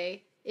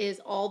Friday is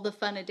all the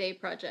Fun a Day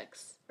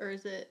projects. Or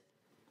is it...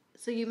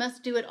 So you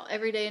must do it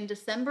every day in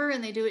December,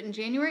 and they do it in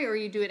January, or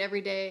you do it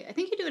every day... I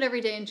think you do it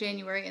every day in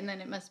January, and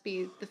then it must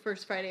be the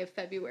first Friday of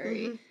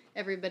February. Mm-hmm.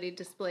 Everybody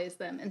displays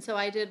them. And so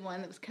I did one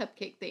that was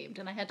cupcake themed,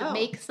 and I had to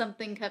make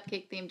something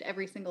cupcake themed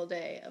every single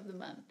day of the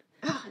month.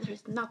 Oh,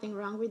 there's nothing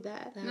wrong with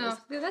that.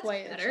 That's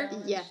better.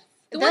 Yes.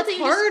 That's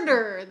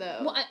harder,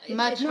 though. Well,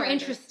 much it's more harder.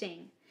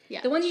 Interesting.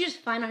 Yeah. The ones you just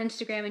find on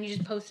Instagram and you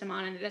just post them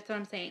on, and that's what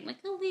I'm saying. Like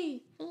a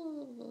leaf,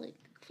 like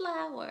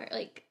flower,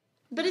 like.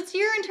 But it's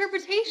your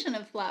interpretation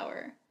of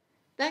flower.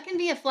 That can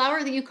be a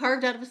flower that you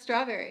carved out of a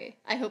strawberry.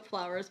 I hope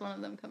flower is one of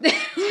them. Coming.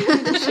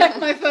 Check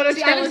my photo.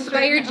 See, I've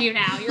inspired you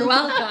now. You're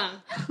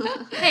welcome.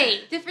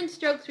 Hey, different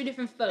strokes for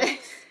different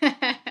folks.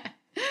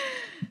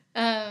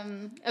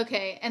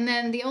 Okay, and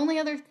then the only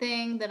other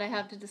thing that I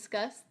have to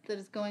discuss that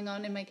is going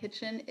on in my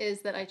kitchen is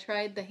that I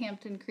tried the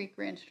Hampton Creek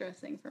ranch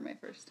dressing for my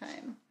first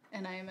time,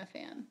 and I am a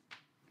fan.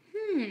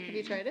 Have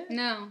you tried it?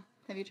 No.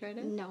 Have you tried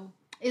it? No.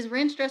 Is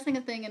ranch dressing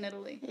a thing in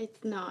Italy?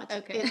 It's not.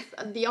 Okay.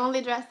 It's the only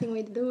dressing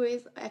we do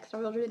is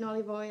extra virgin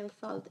olive oil,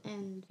 salt,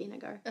 and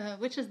vinegar.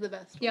 Which is the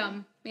best one?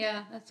 Yum.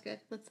 Yeah, that's good.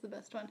 That's the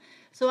best one.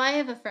 So I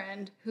have a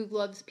friend who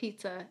loves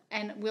pizza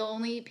and will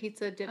only eat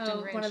pizza dipped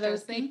in ranch one of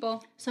those dressing.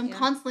 People. So I'm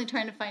constantly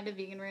trying to find a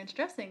vegan ranch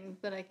dressing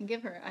that I can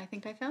give her. I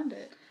think I found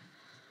it.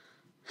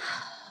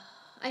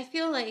 I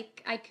feel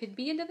like I could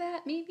be into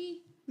that,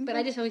 maybe. But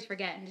I just always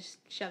forget and just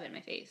shove it in my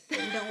face.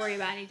 And don't worry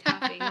about any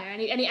toppings or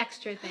any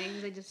extra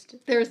things.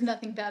 There's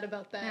nothing bad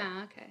about that.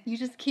 Yeah, okay. You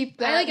just keep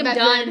that. I like method.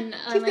 I'm done.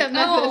 Keep that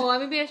method.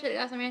 Maybe I should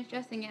have got some ranch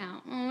dressing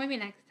out. Oh, maybe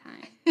next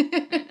time.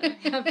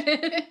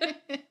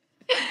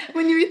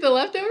 When you eat the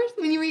leftovers?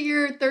 When you eat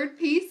your third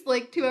piece,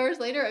 like 2 hours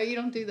later? Oh, you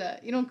don't do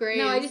that. You don't graze.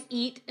 No, I just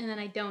eat and then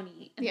I don't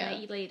eat. And then I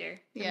eat later.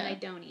 And then I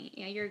don't eat.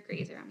 Yeah, you're a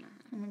grazer. I'm not.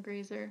 I'm a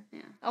grazer.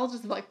 Yeah. I'll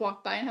just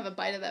walk by and have a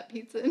bite of that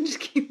pizza and just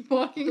keep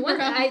walking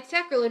around. It's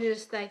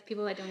sacrilegious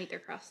people that don't eat their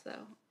crust,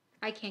 though.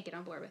 I can't get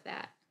on board with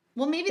that.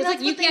 Well, maybe that's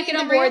what you can't get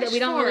on board that we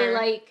don't really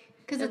like.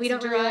 Because we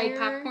don't really like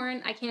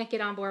popcorn. I can't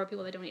get on board with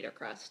people that don't eat their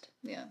crust.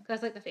 Yeah.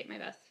 That's like the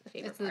favorite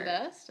It's part. The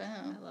best? Oh.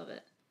 I love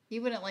it.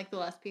 You wouldn't like the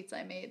last pizza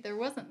I made. There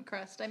wasn't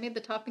crust. I made the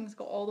toppings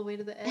go all the way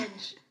to the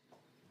edge.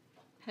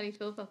 How do you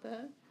feel about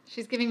that?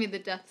 She's giving me the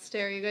death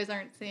stare. You guys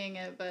aren't seeing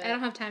it, but... I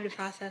don't have time to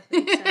process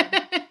what you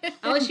said.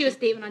 I'll issue a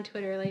statement on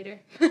Twitter later.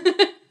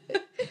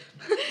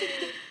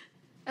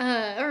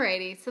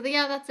 Alrighty. So,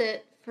 yeah, that's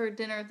it for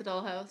Dinner at the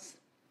Dollhouse.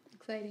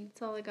 Exciting.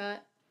 That's all I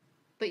got.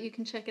 But you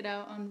can check it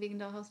out on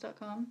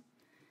vegandollhouse.com.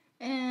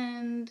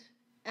 And,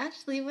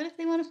 Ashley, what if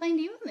they want to find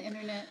you on the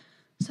internet?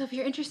 So if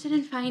you're interested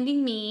in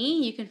finding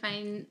me, you can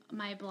find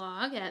my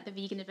blog at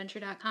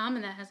theveganadventure.com,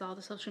 and that has all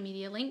the social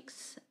media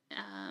links.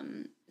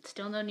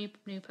 Still no new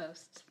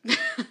posts.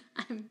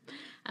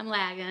 I'm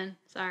lagging.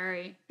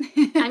 Sorry.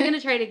 I'm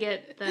gonna try to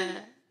get the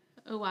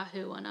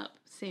Oahu one up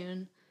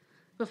soon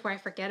before I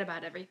forget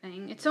about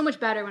everything. It's so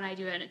much better when I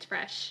do it and it's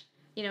fresh.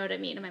 You know what I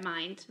mean, in my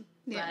mind.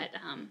 Yeah. But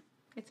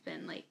it's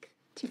been like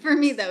 2 For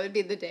me, that would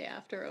be the day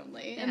after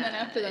only, and then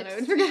after that, I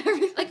would forget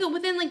everything. Like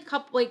within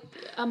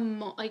a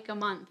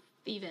month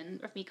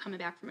even of me coming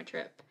back from a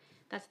trip.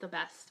 That's the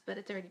best, but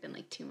it's already been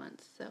like 2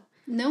 months, so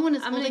no one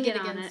is holding it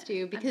against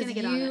you because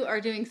you are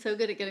doing so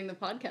good at getting the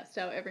podcast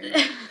out every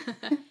month.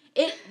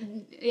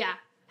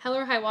 Hell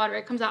or high water.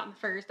 It comes out on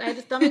the 1st. I had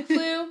the stomach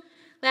flu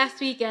last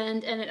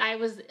weekend, and I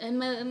was on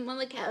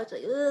the couch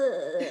like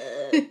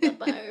the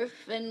barf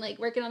and like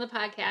working on the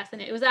podcast,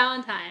 and it was out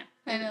on time.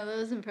 I know, that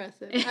was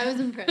impressive. I was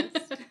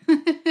impressed.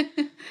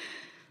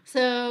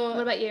 So,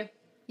 what about you?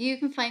 You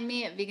can find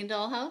me at Vegan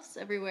Dollhouse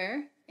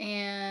everywhere,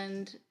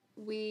 and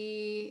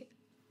we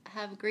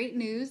have great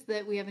news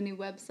that we have a new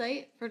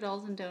website for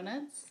Dolls and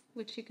Doughnuts,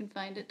 which you can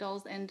find at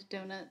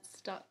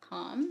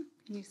dollsanddoughnuts.com.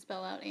 And you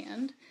spell out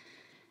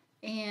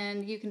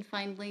and you can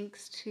find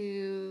links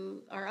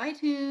to our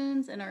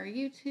iTunes and our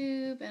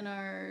YouTube and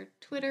our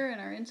Twitter and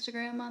our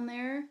Instagram on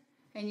there,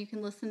 and you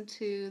can listen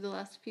to the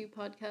last few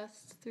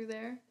podcasts through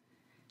there.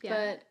 Yeah.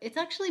 But it's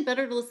actually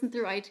better to listen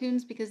through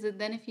iTunes because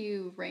then if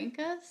you rank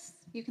us,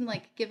 you can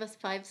like give us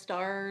 5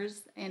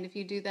 stars, and if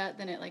you do that,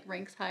 then it like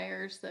ranks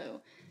higher.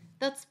 So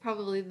that's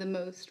probably the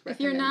most recommended.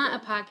 If you're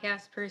not a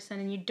podcast person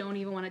and you don't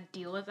even want to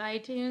deal with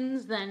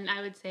iTunes, then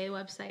I would say a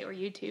website or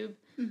YouTube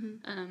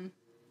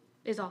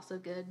is also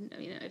good. I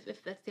mean,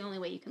 if that's the only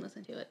way you can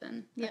listen to it,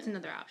 then that's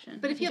another option.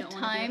 But if you have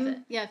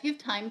time, if you have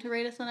time to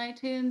rate us on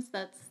iTunes,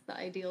 that's the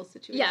ideal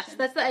situation. Yes,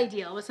 that's the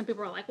ideal. But some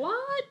people are like,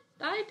 what?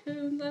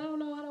 iTunes? I don't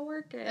know how to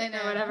work it.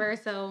 Or whatever.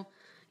 So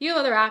you have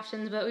other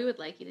options, but we would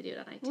like you to do it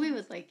on iTunes. We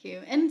would like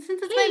you. And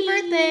since it's my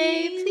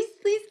birthday,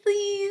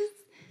 please.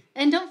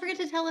 And don't forget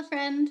to tell a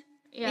friend.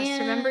 Yes,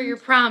 and remember your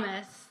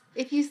promise.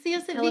 If you see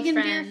us at Vegan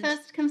Beer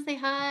Fest, come say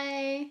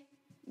hi.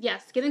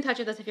 Yes, get in touch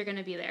with us if you're going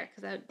to be there,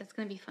 because that's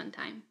going to be a fun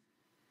time.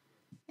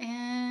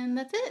 And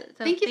that's it.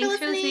 So thank you for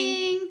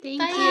listening.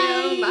 Thank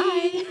you. Bye.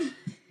 Bye.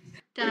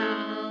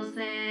 Dolls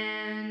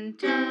and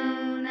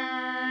Donuts.